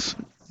business.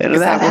 And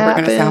Is that what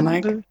happened. we're going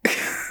to sound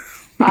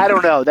like? I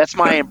don't know. That's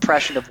my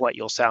impression of what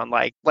you'll sound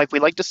like. Like we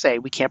like to say,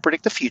 we can't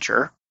predict the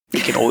future. We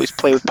can always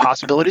play with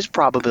possibilities,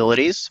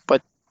 probabilities,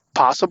 but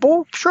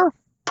possible, sure.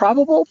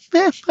 Probable,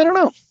 I don't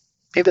know.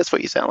 Maybe that's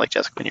what you sound like,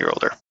 Jessica, when you're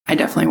older. I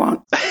definitely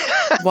won't.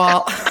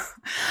 Well,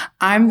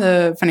 I'm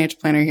the financial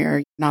planner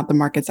here, not the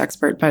markets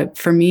expert. But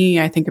for me,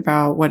 I think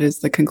about what is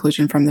the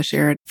conclusion from this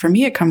year. For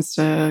me, it comes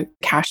to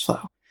cash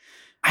flow.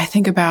 I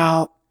think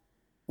about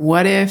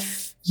what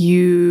if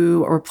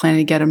you were planning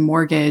to get a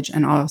mortgage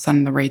and all of a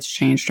sudden the rates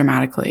change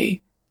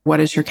dramatically? What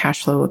does your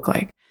cash flow look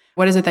like?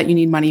 What is it that you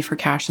need money for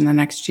cash in the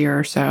next year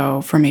or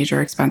so for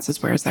major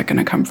expenses? Where is that going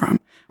to come from?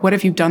 What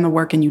if you've done the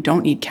work and you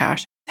don't need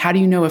cash? How do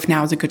you know if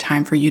now is a good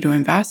time for you to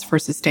invest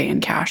versus stay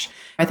in cash?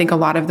 I think a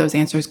lot of those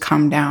answers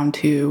come down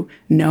to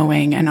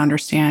knowing and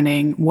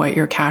understanding what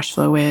your cash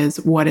flow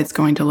is, what it's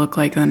going to look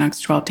like in the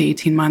next 12 to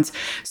 18 months,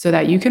 so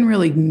that you can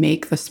really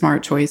make the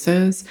smart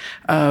choices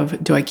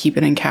of, do I keep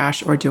it in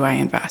cash or do I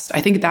invest?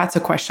 I think that's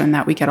a question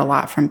that we get a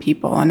lot from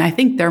people. And I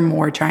think they're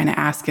more trying to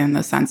ask in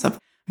the sense of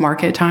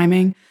market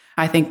timing.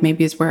 I think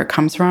maybe is where it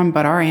comes from,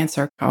 but our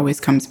answer always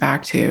comes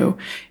back to,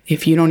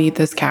 if you don't need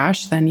this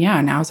cash, then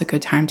yeah, now's a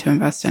good time to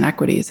invest in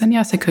equities. And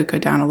yes, it could go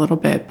down a little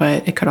bit,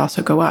 but it could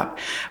also go up.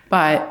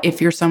 But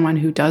if you're someone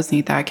who does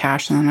need that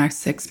cash in the next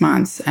 6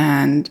 months,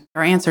 and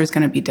our answer is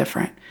going to be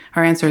different.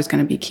 Our answer is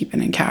going to be keep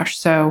it in cash.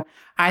 So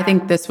I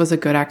think this was a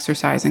good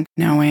exercise in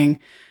knowing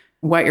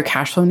what your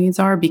cash flow needs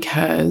are,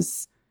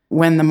 because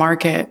when the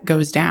market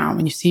goes down,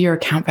 when you see your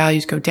account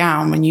values go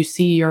down, when you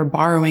see your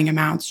borrowing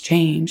amounts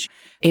change,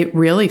 it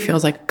really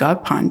feels like a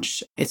gut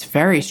punch. It's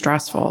very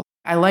stressful.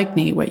 I like,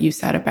 Nate, what you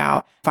said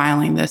about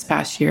filing this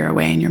past year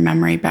away in your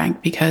memory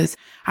bank, because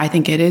I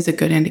think it is a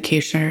good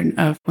indication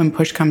of when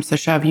push comes to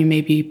shove, you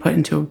may be put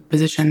into a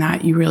position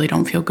that you really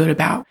don't feel good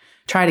about.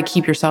 Try to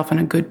keep yourself in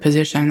a good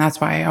position. That's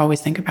why I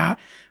always think about,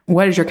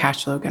 what is your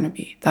cash flow going to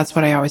be? That's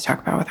what I always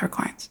talk about with our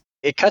clients.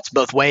 It cuts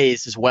both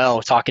ways as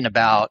well, talking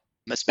about,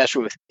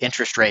 especially with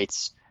interest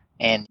rates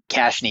and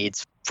cash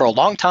needs. For a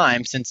long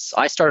time, since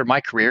I started my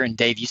career, and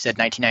Dave, you said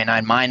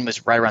 1999, mine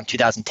was right around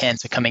 2010,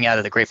 so coming out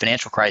of the great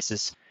financial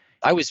crisis,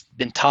 I was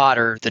been taught,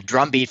 or the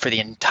drumbeat for the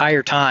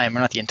entire time,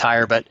 or not the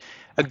entire, but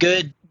a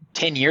good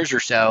 10 years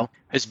or so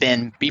has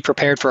been, be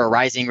prepared for a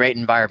rising rate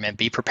environment,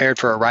 be prepared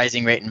for a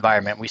rising rate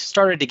environment. We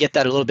started to get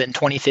that a little bit in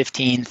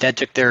 2015. Fed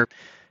took their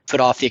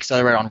foot off the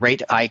accelerator on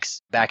rate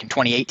hikes back in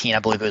 2018, I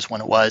believe it was when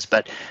it was,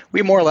 but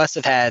we more or less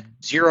have had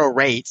zero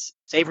rates.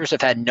 Savers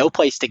have had no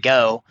place to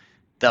go.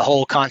 The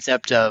whole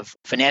concept of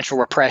financial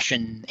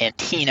repression and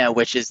TINA,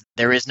 which is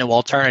there is no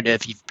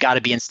alternative, you've got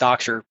to be in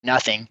stocks or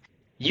nothing.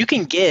 You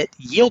can get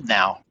yield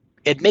now.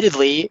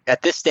 Admittedly,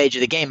 at this stage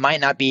of the game,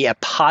 might not be a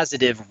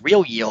positive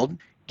real yield,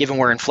 given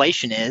where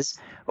inflation is,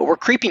 but we're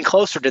creeping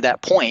closer to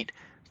that point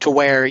to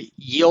where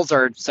yields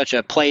are such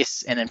a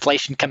place and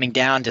inflation coming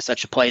down to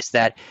such a place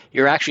that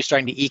you're actually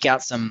starting to eke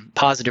out some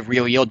positive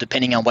real yield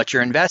depending on what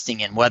you're investing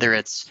in, whether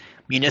it's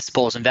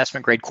municipals,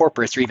 investment grade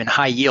corporates, or even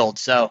high yield.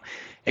 So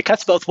it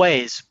cuts both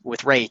ways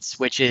with rates,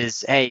 which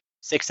is, hey,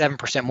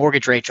 6-7%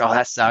 mortgage rate, oh,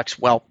 that sucks.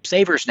 Well,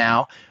 savers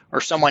now,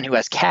 or someone who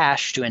has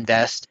cash to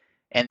invest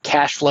and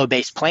cash flow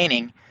based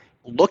planning,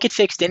 look at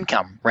fixed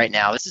income right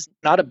now. This is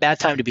not a bad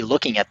time to be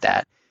looking at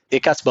that.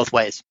 It cuts both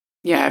ways.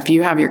 Yeah, if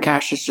you have your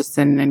cash that's just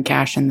sitting in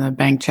cash in the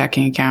bank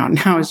checking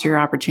account, now is your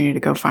opportunity to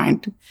go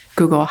find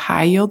Google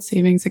high yield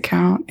savings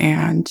account,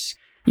 and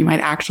you might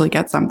actually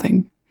get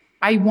something.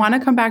 I want to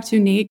come back to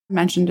Nate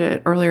mentioned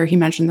it earlier. He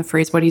mentioned the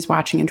phrase, what he's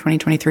watching in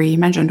 2023. He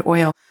mentioned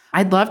oil.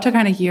 I'd love to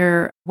kind of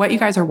hear what you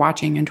guys are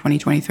watching in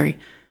 2023.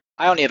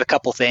 I only have a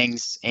couple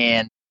things,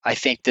 and I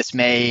think this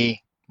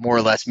may more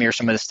or less mirror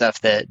some of the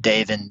stuff that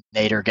Dave and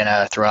Nate are going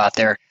to throw out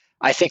there.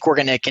 I think we're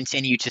going to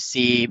continue to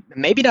see,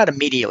 maybe not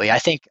immediately, I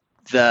think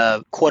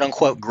the quote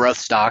unquote growth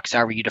stocks,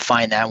 however you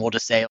define that, and we'll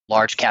just say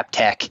large cap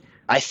tech,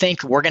 I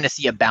think we're going to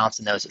see a bounce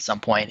in those at some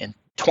point in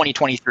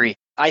 2023.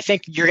 I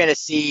think you're going to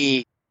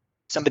see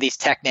some of these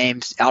tech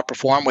names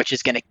outperform, which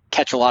is going to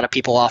catch a lot of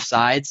people off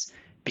sides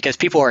because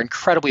people are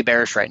incredibly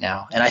bearish right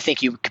now. And I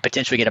think you could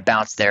potentially get a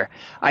bounce there.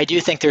 I do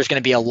think there's going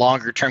to be a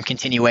longer term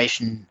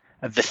continuation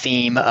of the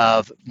theme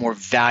of more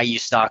value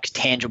stocks,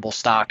 tangible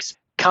stocks,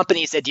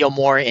 companies that deal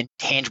more in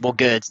tangible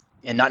goods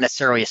and not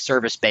necessarily a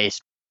service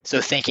based. So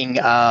thinking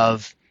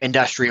of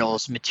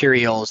industrials,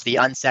 materials, the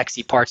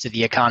unsexy parts of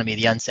the economy,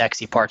 the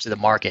unsexy parts of the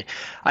market.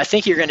 I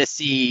think you're going to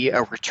see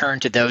a return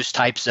to those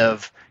types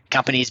of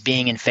companies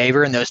being in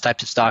favor and those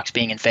types of stocks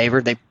being in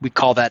favor. We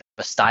call that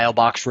a style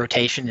box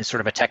rotation, is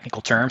sort of a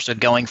technical term. So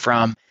going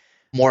from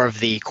more of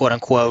the quote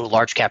unquote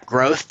large cap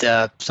growth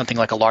to something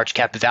like a large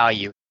cap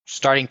value,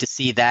 starting to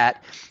see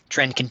that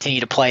trend continue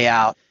to play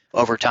out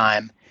over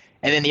time.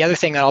 And then the other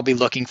thing that I'll be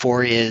looking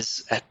for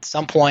is at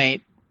some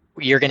point,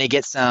 you're going to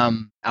get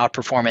some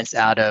outperformance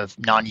out of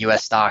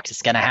non-US stocks.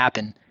 It's going to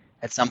happen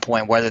at some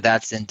point, whether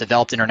that's in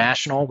developed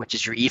international, which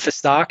is your EFA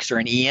stocks, or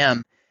in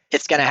EM.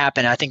 It's going to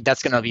happen. I think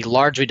that's going to be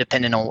largely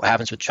dependent on what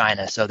happens with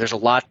China. So there's a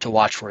lot to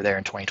watch for there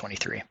in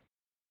 2023.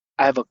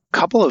 I have a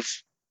couple of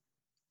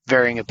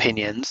varying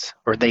opinions,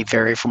 or they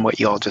vary from what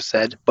you all just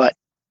said, but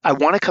I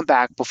want to come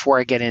back before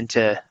I get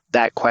into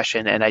that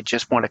question, and I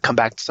just want to come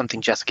back to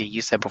something, Jessica,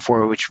 you said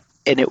before,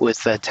 and it was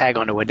the tag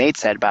on to what Nate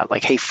said about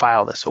like, hey,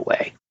 file this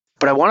away.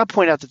 But I want to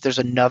point out that there's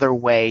another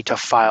way to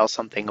file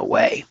something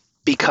away,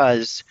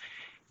 because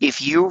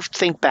if you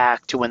think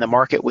back to when the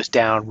market was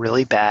down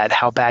really bad,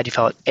 how bad you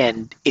felt,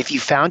 and if you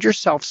found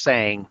yourself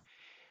saying,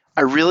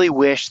 I really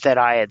wish that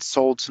I had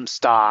sold some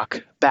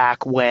stock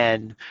back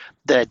when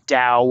the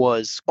Dow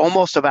was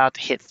almost about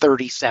to hit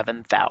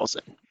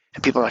 37,000.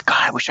 And people are like,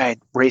 God, I wish I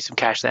had raised some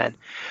cash then.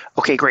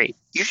 Okay, great.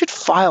 You should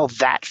file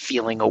that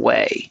feeling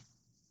away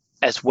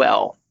as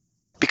well.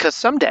 Because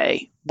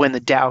someday when the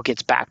Dow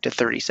gets back to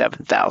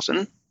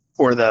 37,000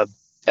 or the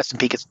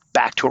S&P gets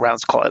back to around,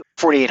 let's call it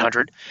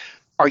 4,800,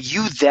 are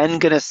you then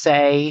going to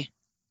say,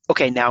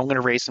 okay, now I'm going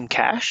to raise some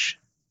cash?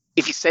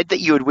 If you said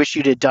that you would wish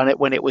you'd have done it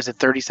when it was at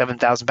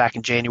 37,000 back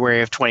in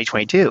January of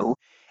 2022,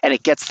 and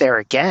it gets there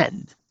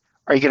again,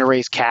 are you going to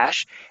raise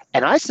cash?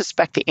 And I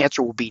suspect the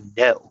answer will be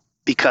no,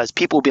 because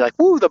people will be like,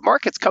 woo, the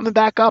market's coming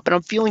back up and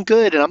I'm feeling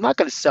good and I'm not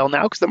going to sell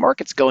now because the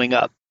market's going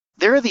up.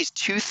 There are these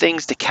two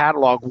things to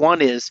catalog.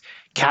 One is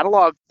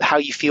catalog how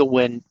you feel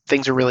when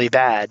things are really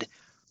bad,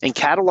 and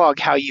catalog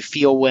how you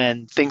feel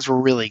when things were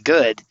really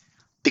good,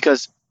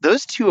 because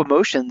those two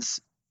emotions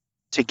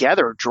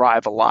together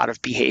drive a lot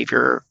of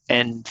behavior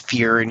and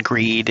fear and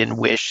greed and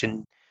wish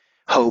and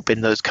hope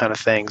and those kind of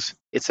things.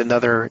 It's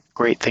another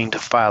great thing to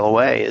file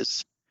away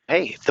is,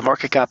 hey, if the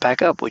market got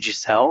back up, would you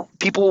sell?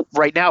 People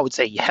right now would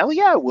say, hell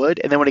yeah, I would.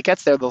 And then when it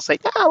gets there, they'll say,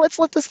 let's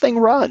let this thing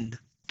run.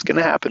 It's going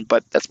to happen.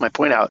 But that's my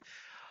point out.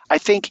 I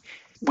think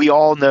we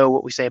all know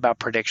what we say about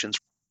predictions.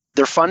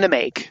 They're fun to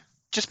make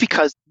just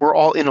because we're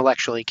all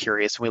intellectually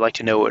curious and we like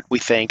to know what we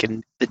think,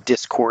 and the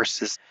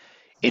discourse is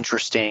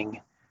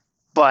interesting.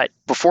 But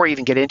before I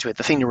even get into it,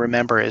 the thing to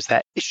remember is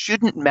that it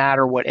shouldn't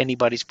matter what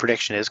anybody's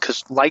prediction is,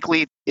 because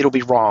likely it'll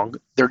be wrong.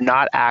 They're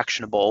not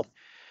actionable.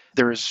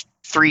 There's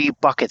three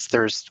buckets.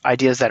 There's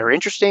ideas that are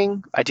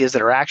interesting, ideas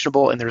that are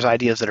actionable, and there's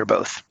ideas that are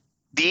both.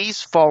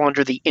 These fall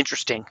under the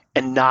interesting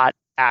and not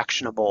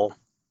actionable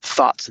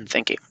thoughts and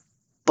thinking.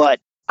 But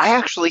I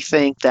actually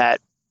think that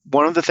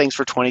one of the things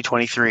for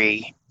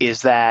 2023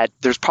 is that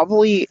there's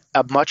probably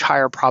a much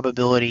higher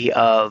probability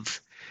of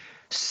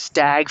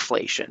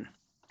stagflation,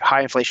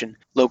 high inflation,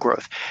 low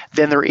growth,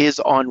 than there is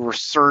on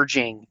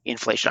resurging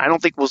inflation. I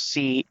don't think we'll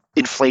see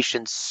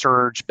inflation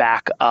surge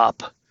back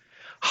up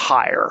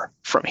higher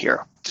from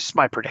here. This is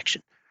my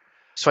prediction.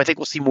 So I think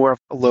we'll see more of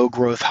a low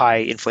growth, high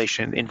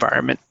inflation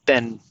environment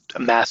than a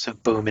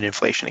massive boom in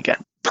inflation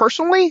again.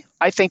 Personally,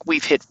 I think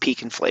we've hit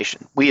peak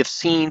inflation. We have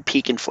seen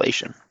peak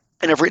inflation.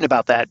 And I've written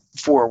about that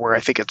before, where I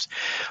think it's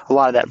a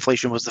lot of that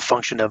inflation was the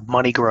function of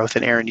money growth.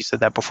 And Aaron, you said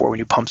that before, when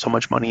you pump so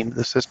much money into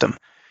the system.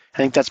 I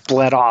think that's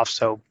bled off.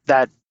 So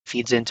that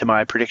feeds into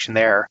my prediction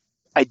there.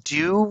 I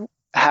do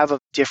have a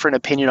different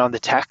opinion on the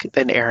tech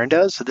than Aaron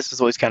does. So this is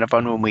always kind of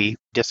fun when we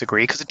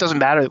disagree, because it doesn't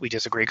matter that we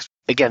disagree, because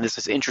again, this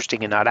is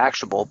interesting and not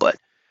actionable. But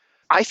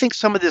I think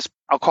some of this,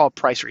 I'll call it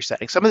price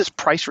resetting, some of this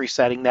price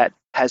resetting that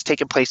has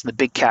taken place in the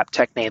big cap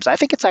tech names, I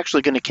think it's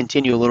actually going to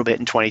continue a little bit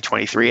in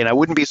 2023. And I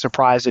wouldn't be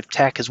surprised if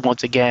tech is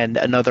once again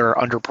another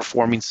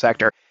underperforming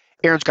sector.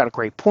 Aaron's got a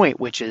great point,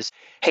 which is,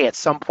 hey, at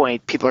some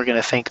point, people are going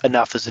to think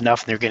enough is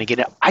enough and they're going to get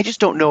it. I just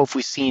don't know if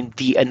we've seen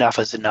the enough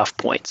is enough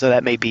point. So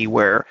that may be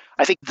where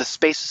I think the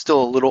space is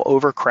still a little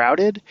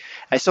overcrowded.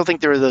 I still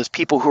think there are those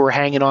people who are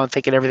hanging on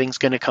thinking everything's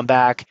going to come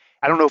back.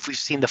 I don't know if we've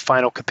seen the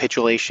final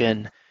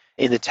capitulation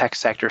in the tech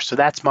sector. So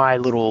that's my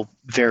little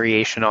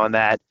variation on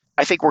that.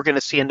 I think we're going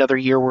to see another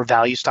year where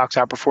value stocks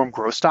outperform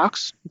growth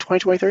stocks in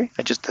 2023.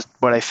 That's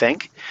what I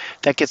think.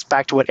 That gets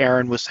back to what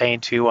Aaron was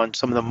saying too on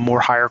some of the more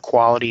higher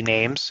quality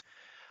names.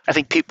 I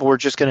think people are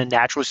just going to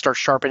naturally start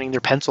sharpening their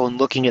pencil and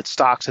looking at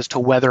stocks as to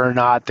whether or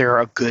not they're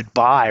a good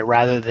buy,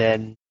 rather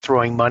than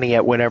throwing money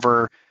at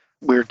whatever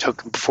we were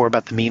talking before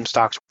about the meme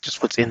stocks,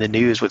 just what's in the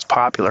news, what's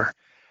popular.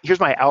 Here's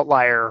my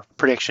outlier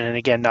prediction, and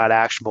again, not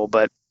actionable,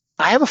 but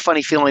I have a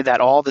funny feeling that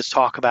all this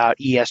talk about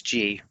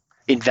ESG,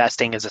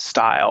 investing as a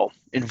style,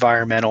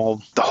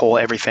 environmental, the whole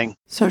everything.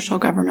 Social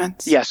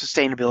governance. Yeah,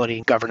 sustainability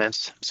and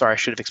governance. Sorry, I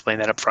should have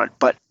explained that up front.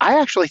 But I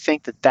actually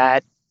think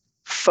that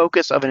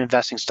focus of an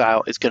investing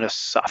style is going to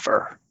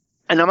suffer.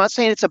 And I'm not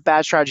saying it's a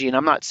bad strategy, and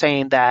I'm not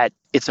saying that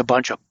it's a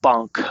bunch of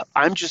bunk.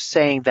 I'm just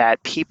saying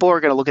that people are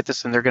going to look at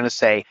this and they're going to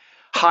say,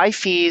 high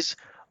fees,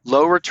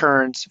 low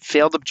returns,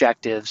 failed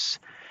objectives,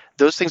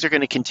 those things are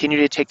going to continue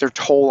to take their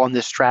toll on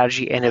this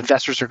strategy, and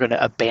investors are going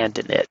to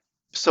abandon it.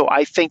 So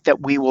I think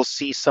that we will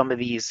see some of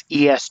these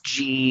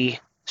ESG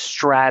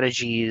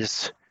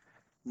strategies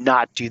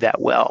not do that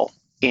well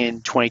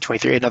in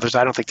 2023. In others,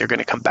 I don't think they're going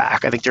to come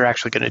back. I think they're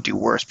actually going to do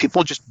worse.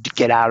 People just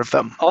get out of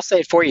them. I'll say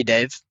it for you,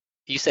 Dave.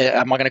 You said,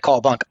 I'm not going to call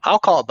it bunk. I'll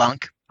call it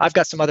bunk. I've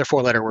got some other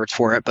 4-letter words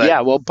for it, but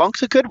yeah, well,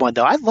 bunk's a good one,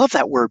 though. I love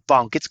that word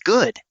bunk. It's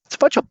good. It's a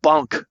bunch of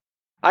bunk.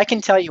 I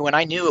can tell you when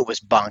I knew it was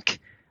bunk,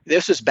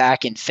 this was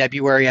back in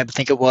February, I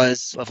think it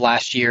was, of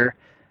last year,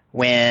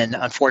 when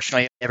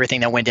unfortunately everything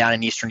that went down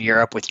in Eastern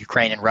Europe with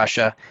Ukraine and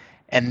Russia.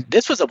 And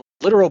this was a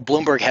literal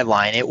Bloomberg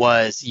headline. It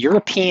was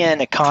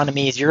European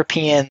economies,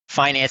 European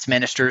finance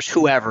ministers,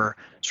 whoever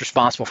is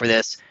responsible for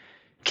this,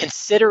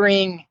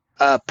 considering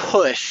a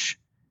push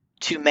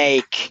to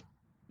make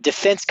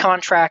defense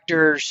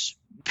contractors,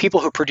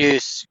 people who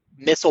produce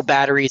missile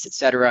batteries, et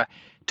cetera,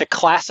 to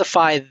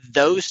classify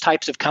those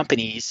types of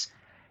companies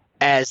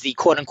as the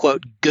quote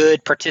unquote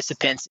good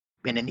participants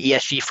in an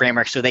ESG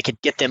framework so they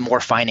could get them more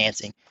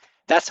financing.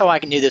 That's how I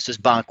knew this was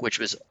bunk, which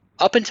was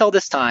up until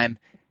this time,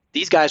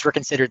 these guys were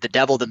considered the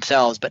devil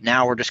themselves, but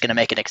now we're just going to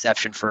make an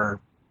exception for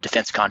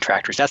defense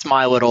contractors. That's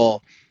my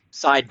little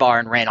sidebar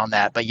and rant on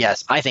that. But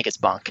yes, I think it's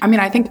bunk. I mean,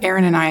 I think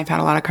Aaron and I have had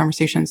a lot of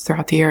conversations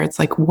throughout the year. It's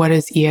like, what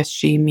does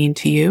ESG mean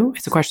to you?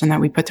 It's a question that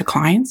we put to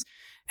clients.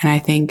 And I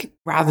think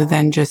rather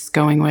than just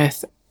going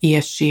with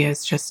ESG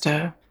as just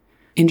a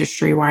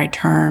industry-wide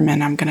term,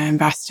 and I'm going to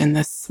invest in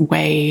this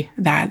way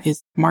that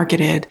is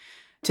marketed,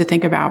 to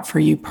think about for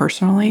you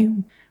personally,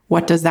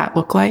 what does that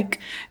look like?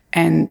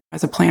 And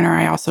as a planner,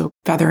 I also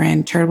feather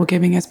in charitable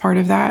giving as part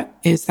of that,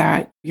 is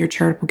that your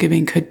charitable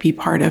giving could be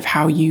part of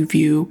how you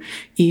view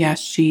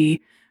ESG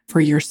for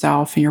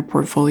yourself and your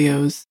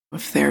portfolios.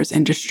 If there's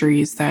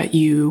industries that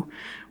you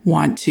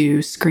want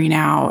to screen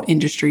out,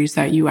 industries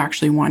that you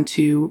actually want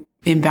to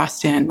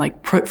invest in,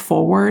 like put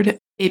forward,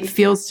 it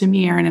feels to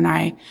me, Aaron and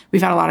I,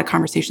 we've had a lot of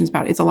conversations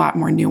about it. It's a lot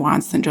more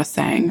nuanced than just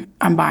saying,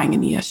 I'm buying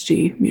an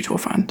ESG mutual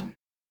fund.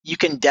 You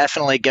can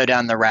definitely go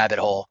down the rabbit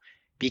hole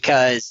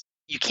because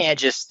you can't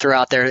just throw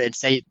out there and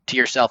say to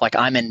yourself, like,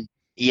 I'm an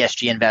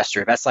ESG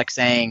investor. That's like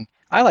saying,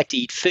 I like to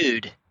eat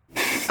food.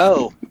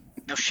 Oh,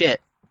 no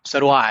shit. So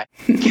do I.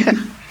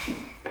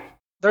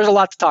 There's a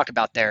lot to talk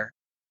about there.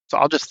 So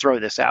I'll just throw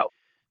this out.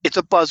 It's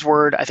a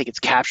buzzword. I think it's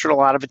captured a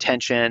lot of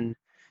attention.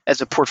 As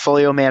a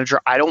portfolio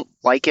manager, I don't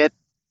like it.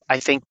 I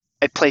think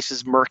it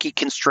places murky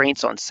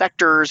constraints on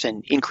sectors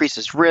and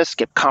increases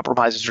risk. It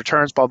compromises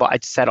returns, blah, blah.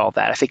 I'd said all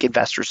that. I think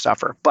investors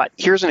suffer. But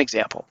here's an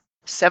example.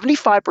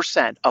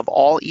 75% of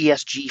all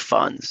ESG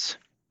funds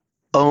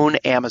own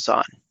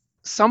Amazon.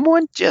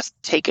 Someone just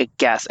take a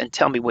guess and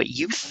tell me what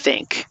you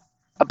think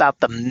about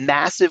the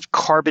massive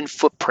carbon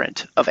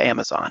footprint of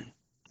Amazon.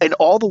 And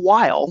all the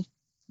while,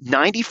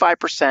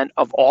 95%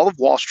 of all of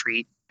Wall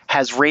Street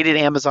has rated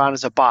Amazon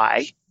as a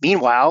buy.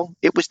 Meanwhile,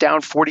 it was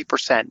down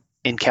 40%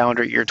 in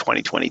calendar year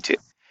 2022.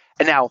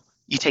 And now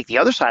you take the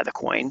other side of the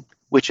coin,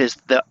 which is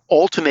the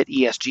ultimate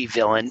ESG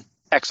villain,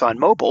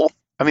 ExxonMobil.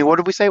 I mean, what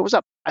did we say it was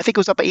up? I think it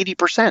was up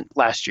 80%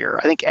 last year.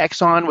 I think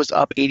Exxon was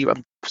up 80.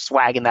 I'm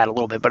swagging that a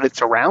little bit, but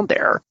it's around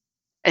there.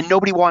 And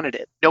nobody wanted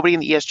it. Nobody in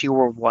the ESG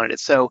world wanted it.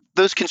 So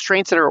those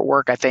constraints that are at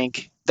work, I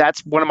think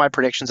that's one of my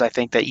predictions. I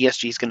think that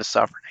ESG is going to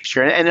suffer next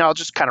year. And I'll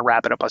just kind of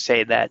wrap it up by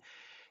saying that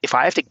if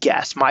I have to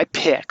guess, my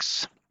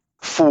picks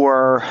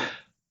for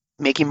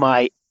making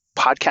my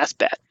podcast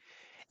bet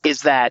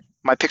is that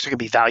my picks are going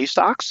to be value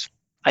stocks.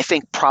 I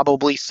think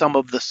probably some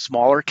of the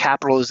smaller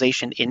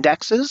capitalization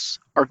indexes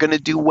are going to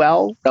do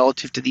well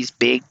relative to these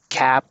big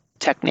cap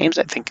tech names.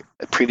 I think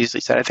I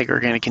previously said I think are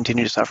going to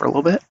continue to suffer a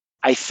little bit.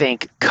 I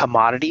think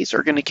commodities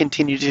are going to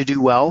continue to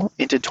do well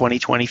into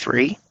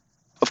 2023.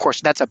 Of course,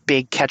 that's a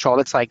big catch-all.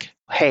 That's like,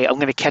 hey, I'm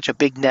going to catch a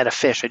big net of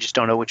fish. I just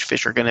don't know which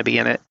fish are going to be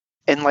in it.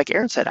 And like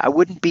Aaron said, I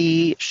wouldn't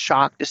be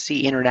shocked to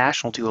see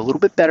international do a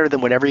little bit better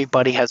than what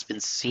everybody has been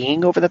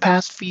seeing over the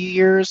past few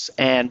years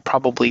and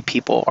probably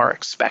people are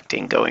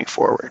expecting going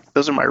forward.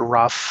 Those are my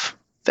rough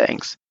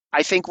things.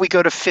 I think we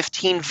go to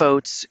 15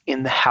 votes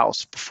in the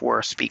House before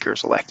a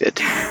speaker's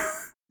elected.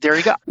 There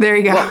you go. There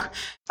you go. Look,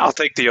 I'll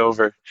take the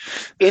over.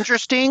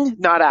 interesting,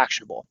 not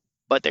actionable,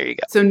 but there you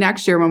go. So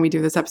next year when we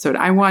do this episode,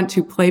 I want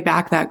to play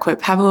back that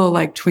clip, have a little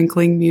like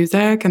twinkling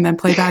music, and then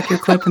play back your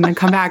clip and then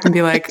come back and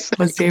be like,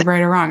 was Dave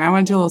right or wrong? I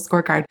want to do a little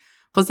scorecard.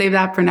 We'll save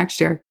that for next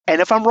year.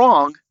 And if I'm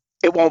wrong,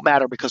 it won't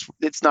matter because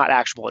it's not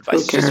actionable advice. Who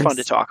It's just cares? fun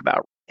to talk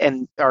about.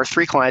 And our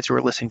 3 clients who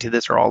are listening to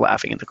this are all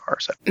laughing in the car.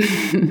 So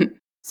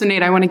So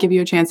Nate, I want to give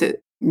you a chance to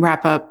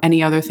wrap up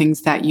any other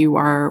things that you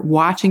are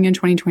watching in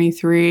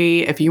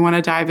 2023. If you want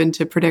to dive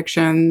into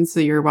predictions,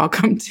 you're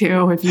welcome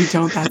to. If you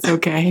don't, that's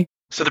okay.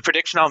 So the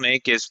prediction I'll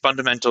make is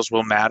fundamentals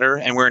will matter,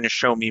 and we're in a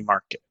show me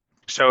market.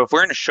 So if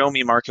we're in a show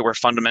me market where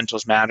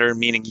fundamentals matter,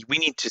 meaning we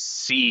need to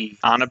see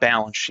on a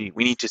balance sheet,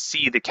 we need to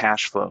see the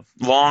cash flow.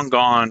 Long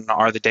gone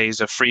are the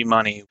days of free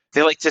money.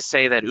 They like to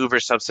say that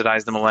Uber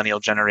subsidized the millennial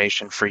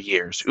generation for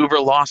years. Uber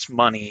lost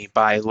money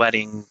by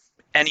letting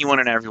anyone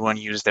and everyone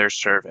use their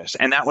service.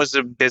 And that was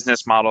a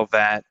business model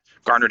that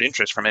garnered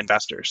interest from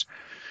investors.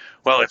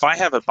 Well, if I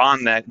have a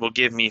bond that will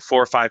give me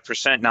 4 or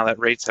 5% now that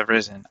rates have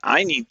risen,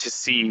 I need to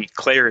see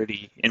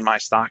clarity in my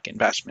stock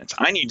investments.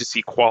 I need to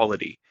see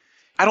quality.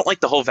 I don't like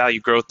the whole value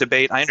growth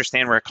debate. I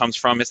understand where it comes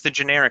from. It's the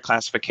generic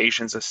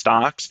classifications of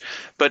stocks.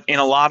 But in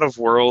a lot of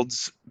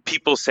worlds,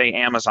 people say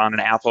Amazon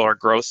and Apple are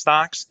growth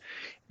stocks.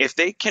 If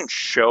they can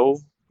show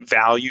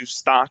value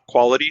stock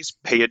qualities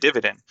pay a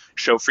dividend,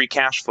 show free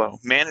cash flow,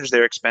 manage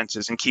their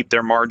expenses, and keep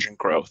their margin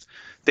growth.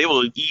 They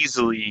will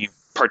easily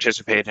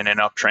participate in an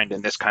uptrend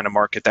in this kind of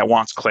market that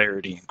wants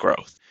clarity and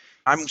growth.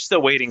 I'm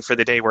still waiting for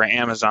the day where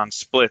Amazon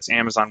splits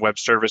Amazon Web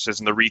Services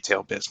and the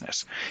retail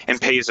business and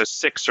pays a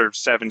 6 or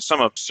 7, some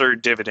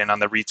absurd dividend on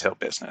the retail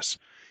business.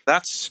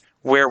 That's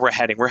where we're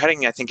heading. We're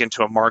heading, I think,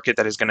 into a market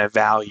that is going to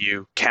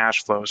value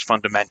cash flows,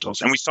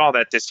 fundamentals. And we saw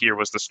that this year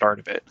was the start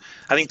of it.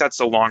 I think that's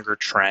a longer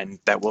trend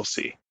that we'll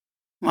see.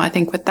 Well, I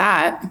think with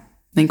that, I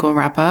think we'll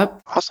wrap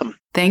up. Awesome.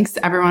 Thanks,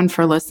 everyone,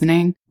 for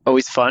listening.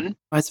 Always fun.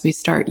 As we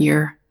start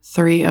year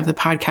 3 of the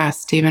podcast,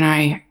 Steve and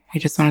I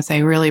just want to say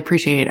I really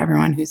appreciate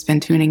everyone who's been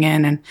tuning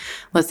in and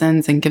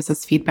listens and gives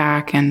us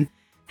feedback and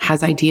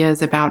has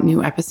ideas about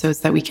new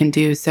episodes that we can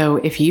do. So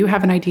if you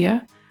have an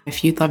idea,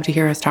 if you'd love to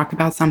hear us talk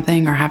about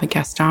something or have a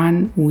guest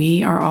on,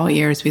 we are all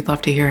ears. We'd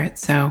love to hear it.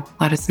 So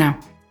let us know.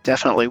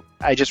 Definitely.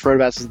 I just wrote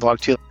about this in the blog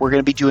too. We're going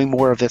to be doing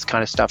more of this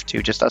kind of stuff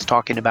too. Just us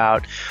talking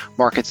about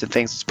markets and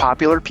things. It's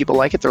popular. People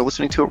like it. They're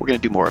listening to it. We're going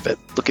to do more of it.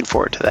 Looking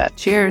forward to that.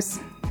 Cheers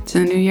to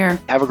the new year.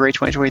 Have a great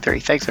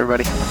 2023. Thanks,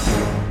 everybody.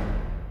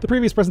 The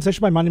previous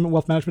presentation by Monument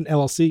Wealth Management,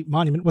 LLC,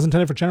 Monument, was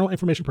intended for general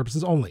information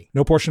purposes only.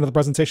 No portion of the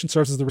presentation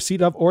serves as the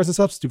receipt of or as a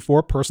substitute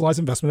for personalized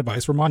investment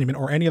advice from Monument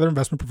or any other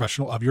investment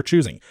professional of your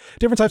choosing.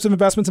 Different types of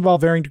investments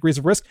involve varying degrees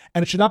of risk,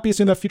 and it should not be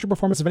assumed that future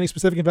performance of any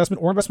specific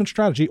investment or investment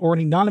strategy or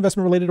any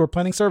non-investment related or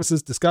planning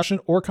services, discussion,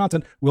 or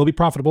content will be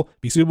profitable,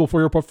 be suitable for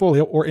your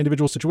portfolio or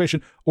individual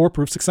situation, or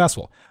prove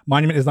successful.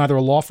 Monument is neither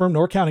a law firm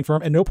nor accounting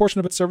firm, and no portion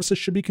of its services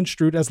should be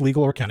construed as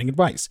legal or accounting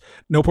advice.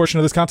 No portion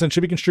of this content should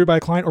be construed by a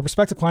client or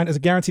prospective client as a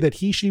guarantee that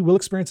he/she will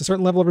experience a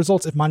certain level of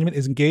results if Monument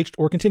is engaged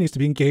or continues to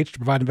be engaged to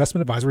provide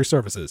investment advisory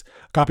services.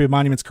 A copy of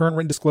Monument's current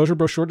written disclosure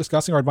brochure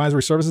discussing our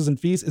advisory services and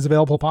fees is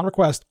available upon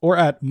request or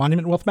at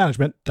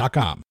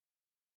monumentwealthmanagement.com.